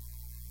did?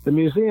 The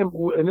museum,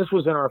 and this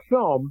was in our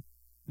film,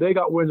 they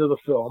got wind of the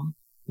film.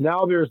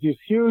 Now there's this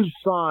huge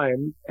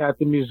sign at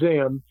the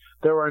museum.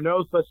 There are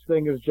no such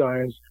thing as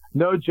giants.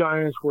 No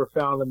giants were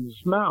found in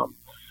this mound.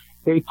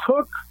 They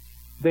took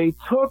the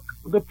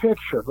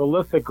picture, the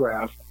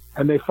lithograph,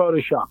 and they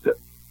photoshopped it,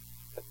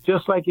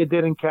 just like you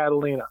did in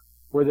Catalina,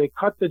 where they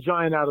cut the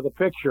giant out of the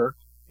picture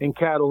in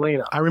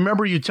Catalina. I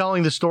remember you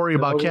telling the story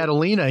about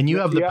Catalina, and you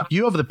have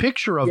the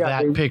picture of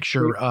that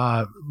picture,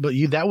 but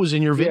that was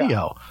in your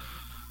video.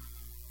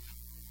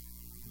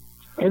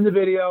 In the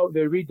video,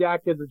 they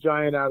redacted the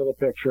giant out of the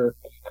picture,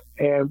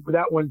 and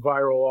that went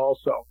viral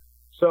also.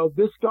 So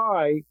this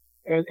guy,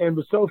 and it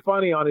was so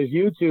funny on his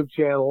YouTube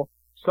channel,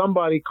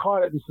 somebody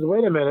caught it and said,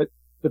 "Wait a minute,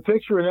 the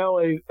picture in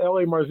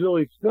L.A.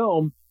 Marzulli's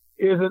film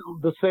isn't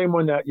the same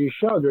one that you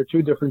showed. They're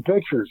two different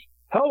pictures."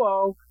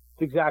 Hello.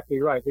 It's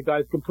exactly right. The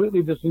guy's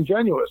completely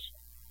disingenuous.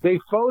 They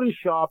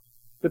photoshopped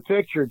the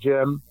picture,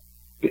 Jim,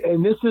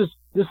 and this is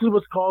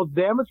what's called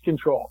damage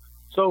control.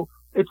 So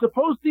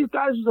these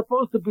guys are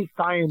supposed to be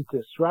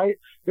scientists, right?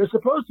 They're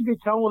supposed to be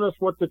telling us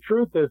what the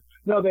truth is.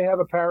 No, they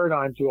have a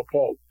paradigm to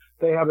uphold.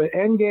 They have an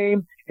end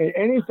game, and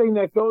anything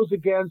that goes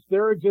against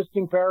their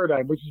existing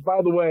paradigm, which is,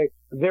 by the way,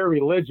 their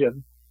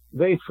religion,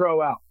 they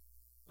throw out.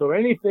 So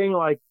anything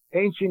like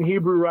ancient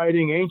Hebrew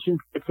writing,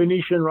 ancient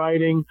Phoenician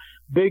writing,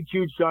 big,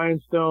 huge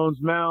giant stones,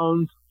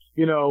 mounds,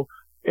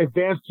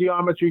 advanced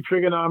geometry,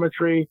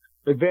 trigonometry,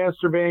 advanced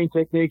surveying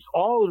techniques,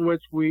 all of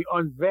which we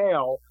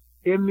unveil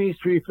in these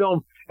three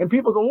films. And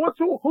people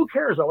go, who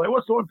cares?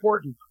 What's so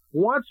important?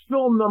 Watch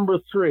film number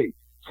 3,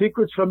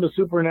 Secrets from the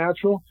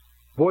Supernatural,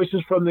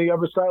 Voices from the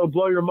Other Side. Will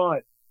blow your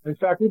mind. In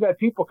fact, we've had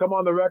people come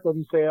on the record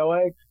and say,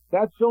 LA,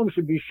 that film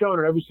should be shown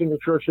in every single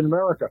church in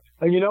America.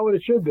 And you know what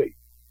it should be?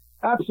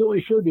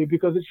 Absolutely should be,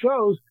 because it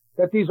shows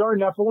that these are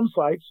Nephilim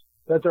sites,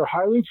 that they're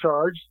highly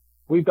charged.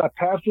 We've got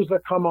pastors that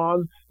come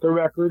on the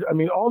record. I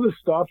mean, all this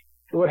stuff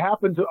what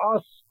happened to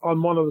us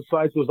on one of the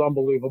sites was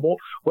unbelievable.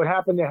 What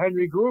happened to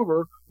Henry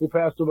Gruver, who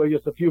passed away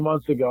just a few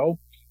months ago,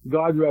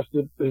 God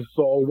rested his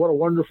soul. What a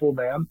wonderful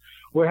man.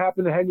 What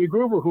happened to Henry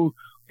Gruver, who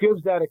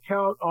gives that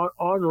account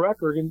on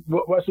record, and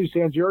Wesley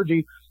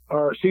Sangiorgi,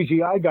 our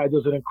CGI guy,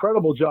 does an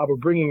incredible job of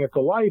bringing it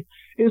to life,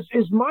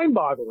 is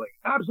mind-boggling,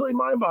 absolutely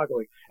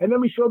mind-boggling. And then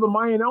we show the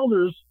Mayan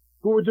elders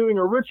who were doing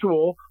a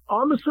ritual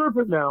on the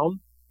Serpent Mound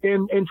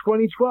in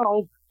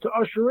 2012 to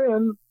usher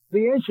in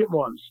the Ancient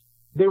Ones.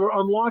 They were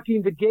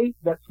unlocking the gate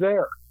that's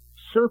there,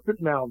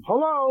 Serpent Mound.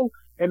 Hello,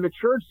 and the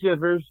church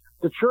givers,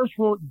 the church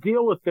won't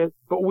deal with it,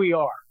 but we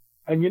are.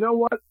 And you know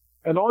what?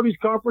 And all these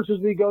conferences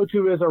we go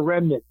to is a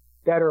remnant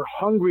that are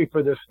hungry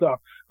for this stuff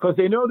because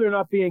they know they're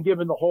not being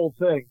given the whole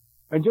thing.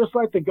 And just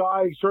like the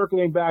guy,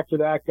 circling back to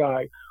that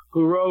guy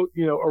who wrote,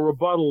 a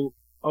rebuttal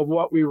of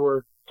what we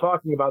were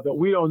talking about, that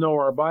we don't know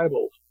our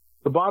Bibles.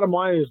 The bottom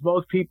line is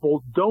most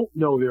people don't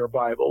know their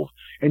Bibles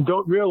and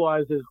don't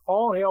realize it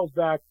all hails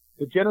back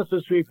to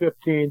Genesis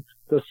 3:15.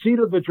 The seed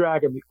of the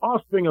dragon, the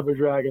offspring of the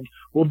dragon,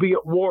 will be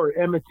at war,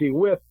 enmity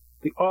with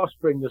the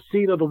offspring, the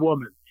seed of the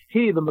woman.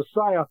 He, the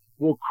Messiah,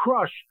 will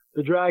crush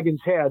the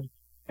dragon's head,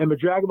 and the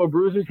dragon will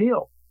bruise his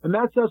heel. And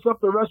that sets up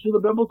the rest of the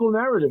biblical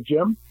narrative,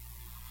 Jim.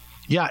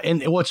 Yeah,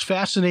 and what's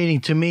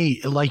fascinating to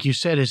me, like you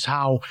said, is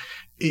how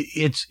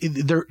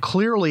there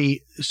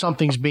clearly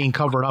something's being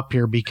covered up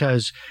here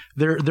because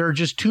there are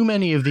just too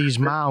many of these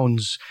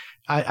mounds.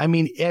 I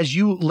mean, as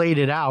you laid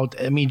it out,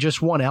 I mean,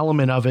 just one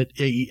element of it,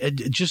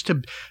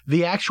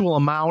 the actual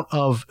amount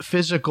of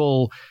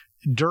physical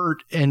dirt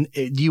and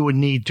you would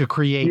need to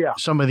create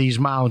some of these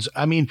mounds.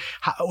 I mean,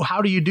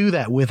 how do you do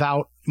that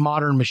without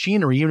modern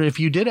machinery? Even if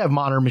you did have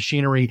modern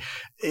machinery,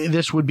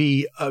 this would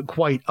be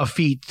quite a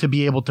feat to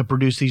be able to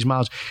produce these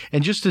mounds.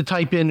 And just to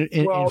type in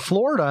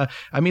Florida,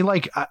 I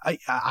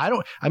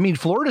mean,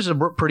 Florida's a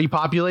pretty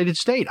populated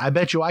state. I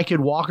bet you I could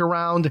walk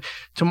around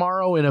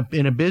tomorrow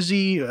in a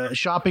busy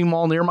shopping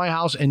mall near my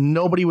house and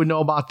nobody would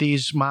know about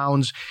these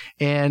mounds.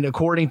 And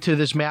according to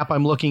this map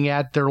I'm looking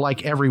at, they're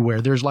like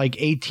everywhere. There's like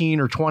 18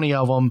 or 20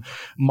 of them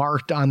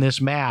marked on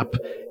this map,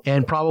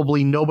 and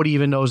probably nobody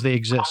even knows they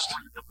exist.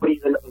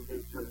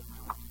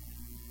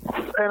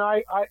 And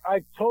I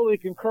totally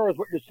concur with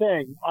what you're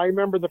saying. I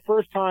remember the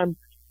first time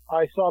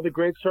I saw the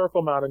Great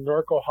Circle Mound in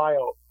Newark,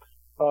 Ohio.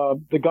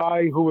 The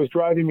guy who was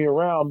driving me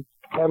around,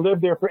 I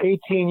lived there for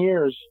 18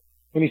 years.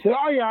 And he said,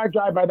 "Oh, yeah, I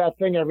drive by that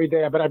thing every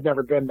day, but I've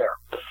never been there."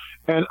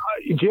 And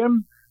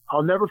Jim,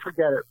 I'll never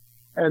forget it.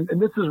 And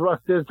this is Russ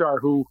Dizdar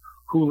who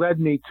led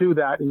me to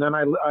that. And then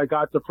I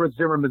got to Fritz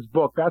Zimmerman's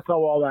book. That's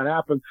how all that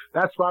happened.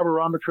 That's why we're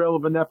on the trail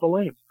of the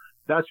Nephilim.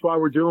 That's why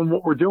we're doing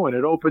what we're doing.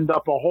 It opened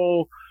up a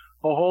whole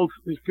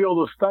field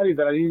of study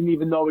that I didn't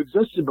even know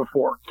existed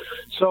before.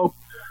 So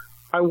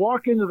I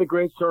walk into the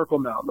Great Circle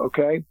Mound,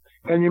 okay?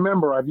 And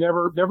remember, I've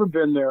never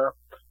been there.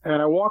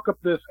 And I walk up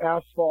this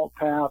asphalt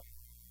path,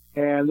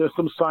 and there's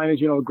some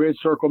signage, Great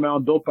Circle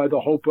Mound built by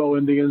the Hopewell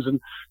Indians, and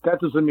that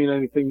doesn't mean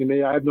anything to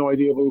me. I have no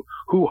idea who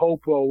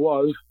Hopewell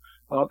was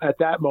at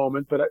that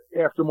moment, but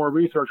after more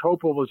research,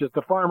 Hopewell was just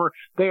a farmer.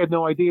 They had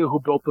no idea who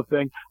built the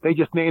thing. They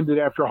just named it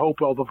after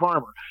Hopewell the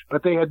farmer,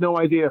 but they had no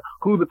idea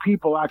who the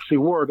people actually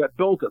were that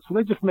built it. So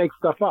they just make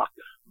stuff up.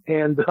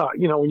 And,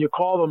 when you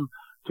call them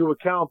to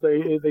account,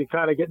 they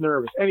kind of get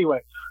nervous.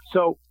 Anyway,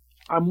 so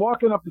I'm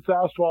walking up this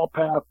asphalt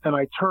path and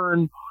I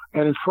turn,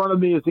 and in front of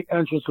me is the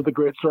entrance to the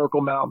Great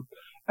Circle Mound.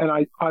 And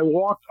I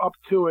walked up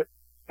to it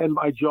and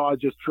my jaw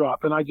just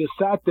dropped. And I just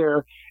sat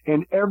there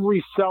and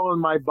every cell in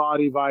my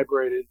body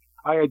vibrated.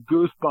 I had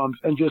goosebumps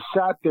and just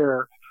stood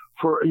there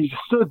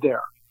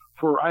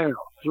for, I don't know,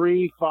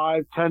 3,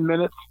 5, 10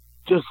 minutes,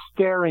 just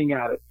staring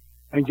at it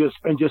and just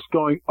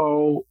going,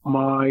 oh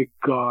my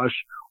gosh,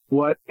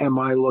 what am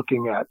I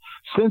looking at?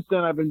 Since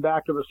then, I've been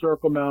back to the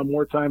Circle Mound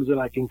more times than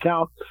I can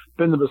count,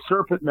 been to the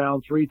Serpent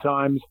Mound 3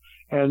 times,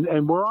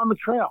 and we're on the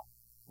trail.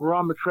 We're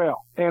on the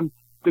trail. And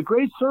the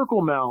Great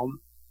Circle Mound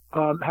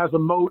has a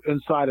moat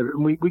inside of it.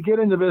 And we get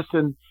into this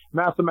in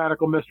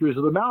Mathematical Mysteries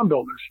of the Mound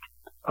Builders,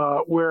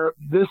 where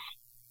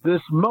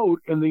this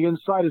moat in the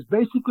inside is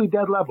basically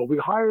dead level. We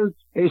hired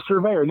a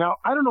surveyor. Now,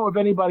 I don't know if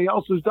anybody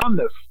else has done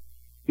this.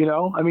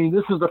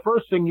 This is the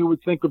first thing you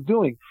would think of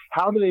doing.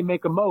 How do they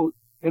make a moat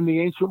in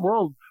the ancient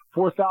world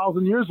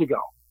 4,000 years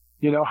ago?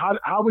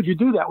 How would you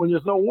do that when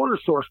there's no water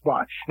source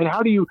by? And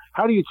how do you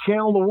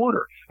channel the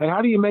water? And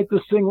how do you make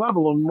this thing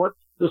level? And what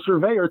the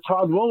surveyor,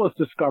 Todd Willis,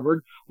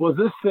 discovered was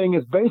this thing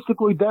is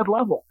basically dead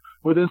level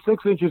within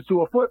 6 inches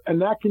to a foot.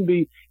 And that can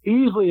be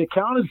easily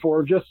accounted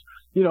for just,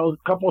 a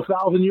couple of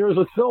thousand years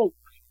of silt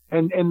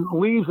and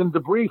leaves and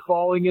debris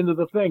falling into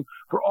the thing.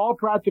 For all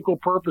practical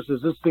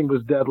purposes, this thing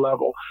was dead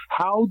level.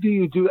 How do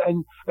you do?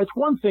 And it's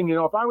one thing,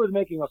 if I was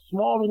making a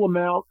small little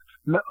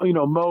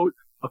moat,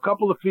 a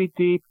couple of feet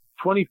deep,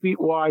 20 feet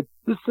wide,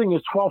 this thing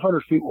is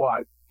 1,200 feet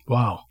wide.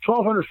 Wow.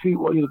 1,200 feet,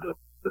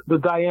 the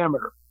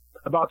diameter,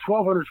 about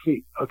 1,200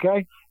 feet.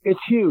 Okay. It's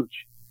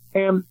huge.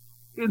 And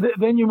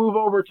then you move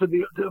over to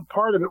the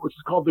part of it, which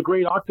is called the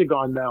Great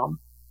Octagon Mound.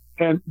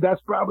 And that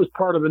was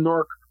part of the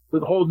Newark the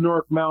whole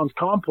Newark Mounds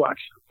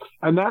complex.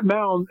 And that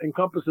mound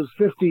encompasses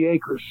 50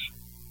 acres.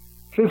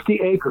 50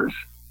 acres,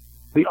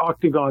 the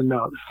octagon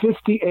mound.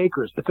 50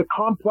 acres. It's a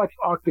complex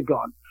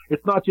octagon.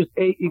 It's not just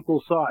 8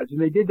 equal sides. And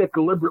they did that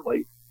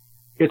deliberately.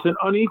 It's an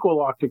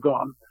unequal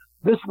octagon.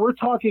 We're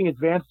talking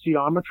advanced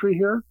geometry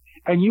here,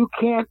 and you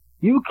can't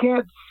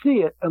see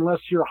it unless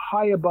you're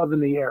high above in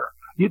the air.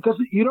 You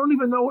don't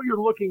even know what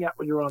you're looking at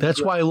when you're on. That's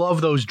why I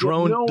love those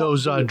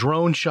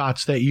drone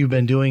shots that you've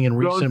been doing in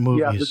recent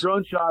movies. Yeah,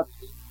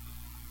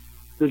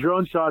 the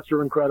drone shots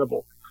are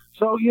incredible.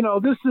 So,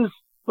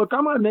 look,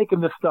 I'm not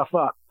making this stuff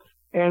up,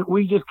 and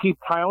we just keep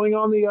piling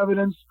on the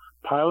evidence.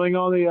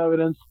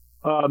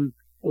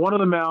 One of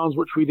the mounds,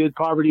 which we did,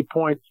 Poverty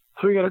Point,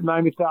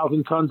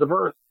 390,000 tons of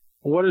earth.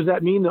 What does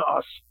that mean to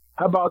us?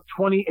 How about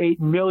 28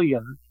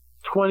 million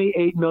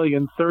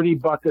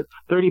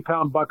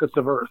 30-pound buckets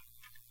of earth?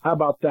 How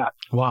about that?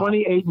 Wow.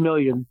 28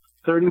 million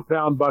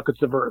 30-pound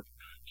buckets of earth.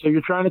 So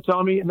you're trying to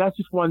tell me, and that's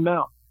just one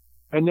mound.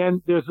 And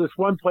then there's this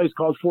one place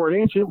called Fort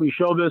Ancient. We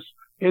show this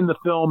in the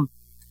film,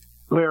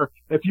 where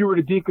if you were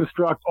to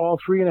deconstruct all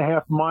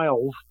 3.5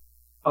 miles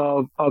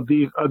of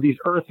these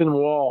earthen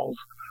walls,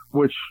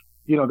 which,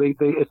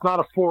 it's not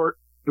a fort,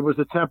 it was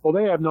a temple.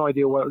 They have no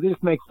idea what it was. They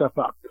just make stuff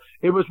up.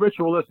 It was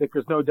ritualistic.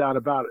 There's no doubt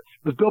about it.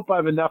 It was built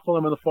by the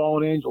Nephilim and the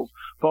fallen angels.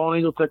 Fallen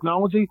angel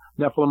technology,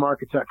 Nephilim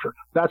architecture.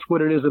 That's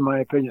what it is, in my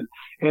opinion.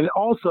 And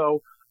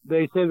also,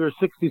 they say there's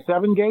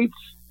 67 gates.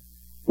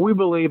 We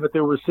believe that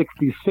there were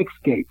 66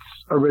 gates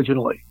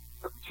originally.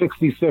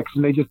 66.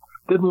 And they just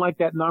didn't like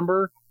that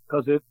number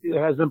because it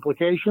has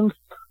implications.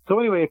 So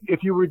anyway,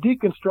 if you were to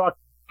deconstruct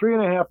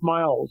 3.5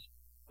 miles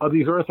of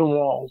these earthen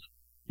walls,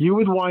 you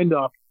would wind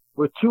up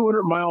with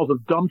 200 miles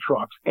of dump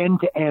trucks, end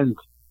to end,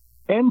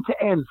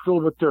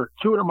 filled with dirt.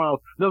 200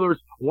 miles. In other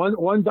words,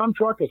 one dump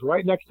truck is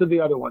right next to the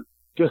other one,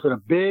 just in a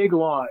big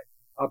line,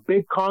 a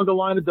big conga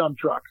line of dump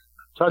trucks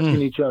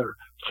touching each other.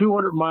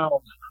 200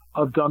 miles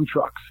of dump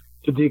trucks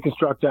to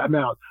deconstruct that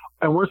mound.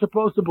 And we're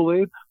supposed to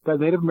believe that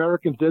Native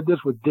Americans did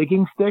this with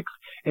digging sticks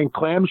and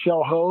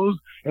clamshell hose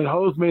and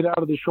hose made out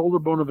of the shoulder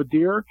bone of a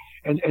deer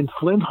and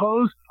flint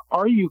hose.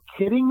 Are you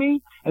kidding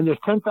me? And there's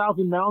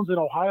 10,000 mounds in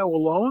Ohio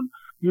alone.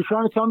 You're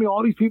trying to tell me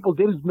all these people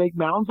did is make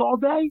mounds all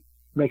day?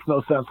 Makes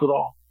no sense at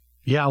all.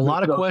 Yeah, a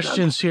lot of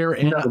questions here,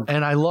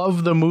 and I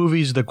love the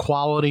movies. The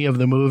quality of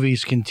the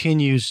movies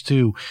continues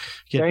to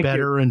get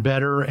better and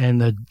better,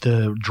 and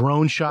the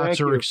drone shots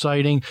are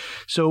exciting.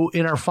 So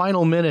in our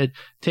final minute,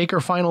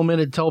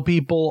 tell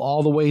people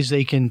all the ways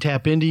they can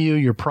tap into you,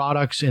 your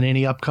products, and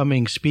any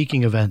upcoming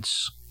speaking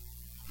events.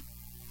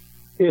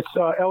 It's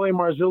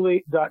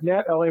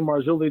lamarzulli.net,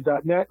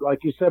 lamarzulli.net. Like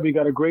you said, we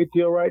got a great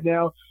deal right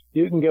now.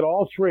 You can get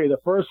all three, the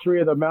first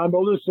three of the Mound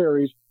Builder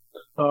series,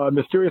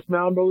 Mysterious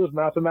Mound Builders,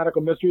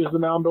 Mathematical Mysteries of the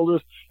Mound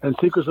Builders, and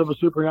Secrets of the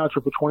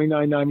Supernatural for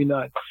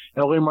 $29.99.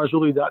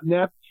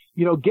 lamarzulli.net.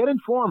 Get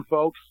informed,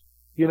 folks.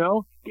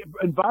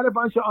 Invite a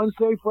bunch of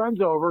unsafe friends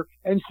over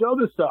and show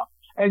this stuff.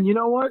 And you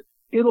know what?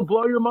 It'll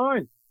blow your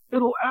mind.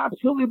 It'll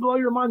absolutely blow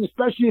your mind,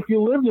 especially if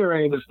you live near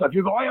any of this stuff.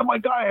 You go, oh my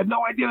God, I had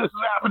no idea this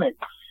is happening.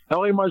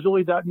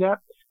 lamarzulli.net.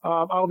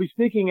 I'll be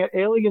speaking at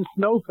Alien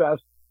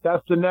Snowfest.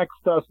 That's the next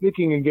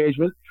speaking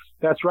engagement.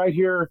 That's right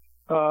here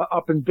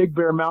up in Big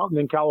Bear Mountain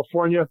in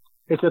California.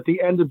 It's at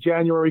the end of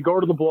January. Go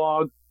to the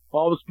blog.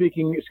 All the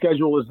speaking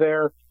schedule is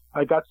there.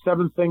 I got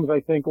 7 things,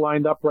 I think,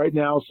 lined up right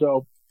now.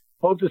 So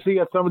hope to see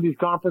you at some of these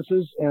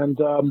conferences. And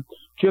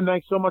Jim,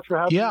 thanks so much for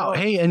having me. Yeah,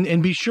 hey,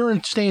 and be sure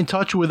and stay in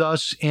touch with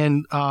us.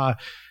 And I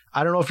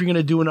don't know if you're going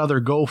to do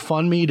another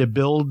GoFundMe to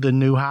build the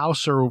new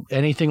house or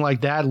anything like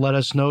that. Let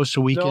us know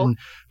so we can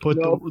put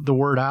the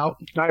word out.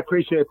 I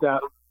appreciate that.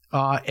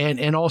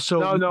 And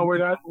also, no, we're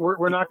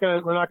not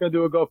going to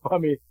do a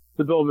GoFundMe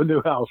to build a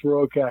new house.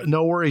 We're okay.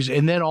 No worries.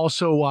 And then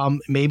also,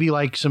 maybe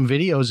like some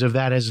videos of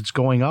that as it's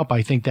going up.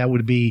 I think that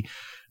would be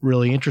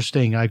really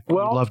interesting. Would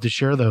love to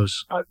share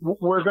those.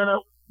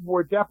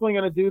 We're definitely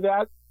going to do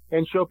that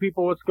and show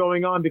people what's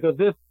going on, because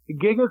this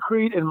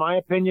Gigacrete, in my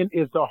opinion,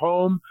 is the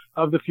home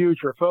of the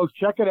future. Folks,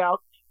 check it out.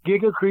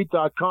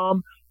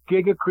 Gigacrete.com.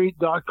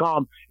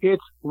 Gigacrete.com.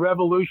 It's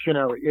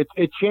revolutionary.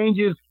 It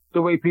changes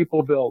the way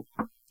people build.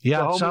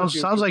 Yeah, it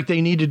sounds like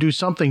they need to do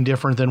something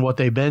different than what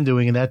they've been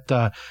doing, and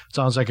that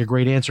sounds like a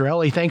great answer.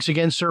 L.A., thanks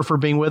again, sir, for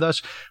being with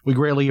us. We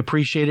greatly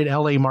appreciate it.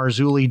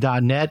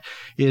 lamarzulli.net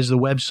is the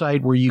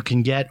website where you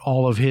can get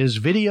all of his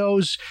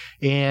videos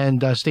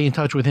and stay in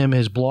touch with him.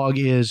 His blog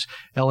is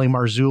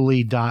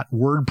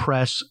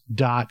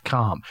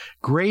lamarzulli.wordpress.com.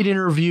 Great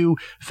interview.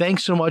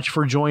 Thanks so much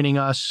for joining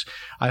us.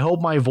 I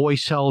hope my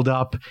voice held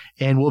up,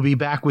 and we'll be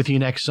back with you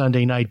next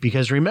Sunday night,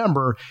 because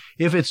remember,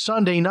 if it's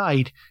Sunday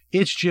night,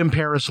 it's Jim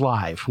Paris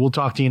Live. We'll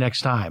talk to you next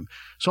time.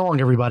 So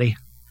long, everybody.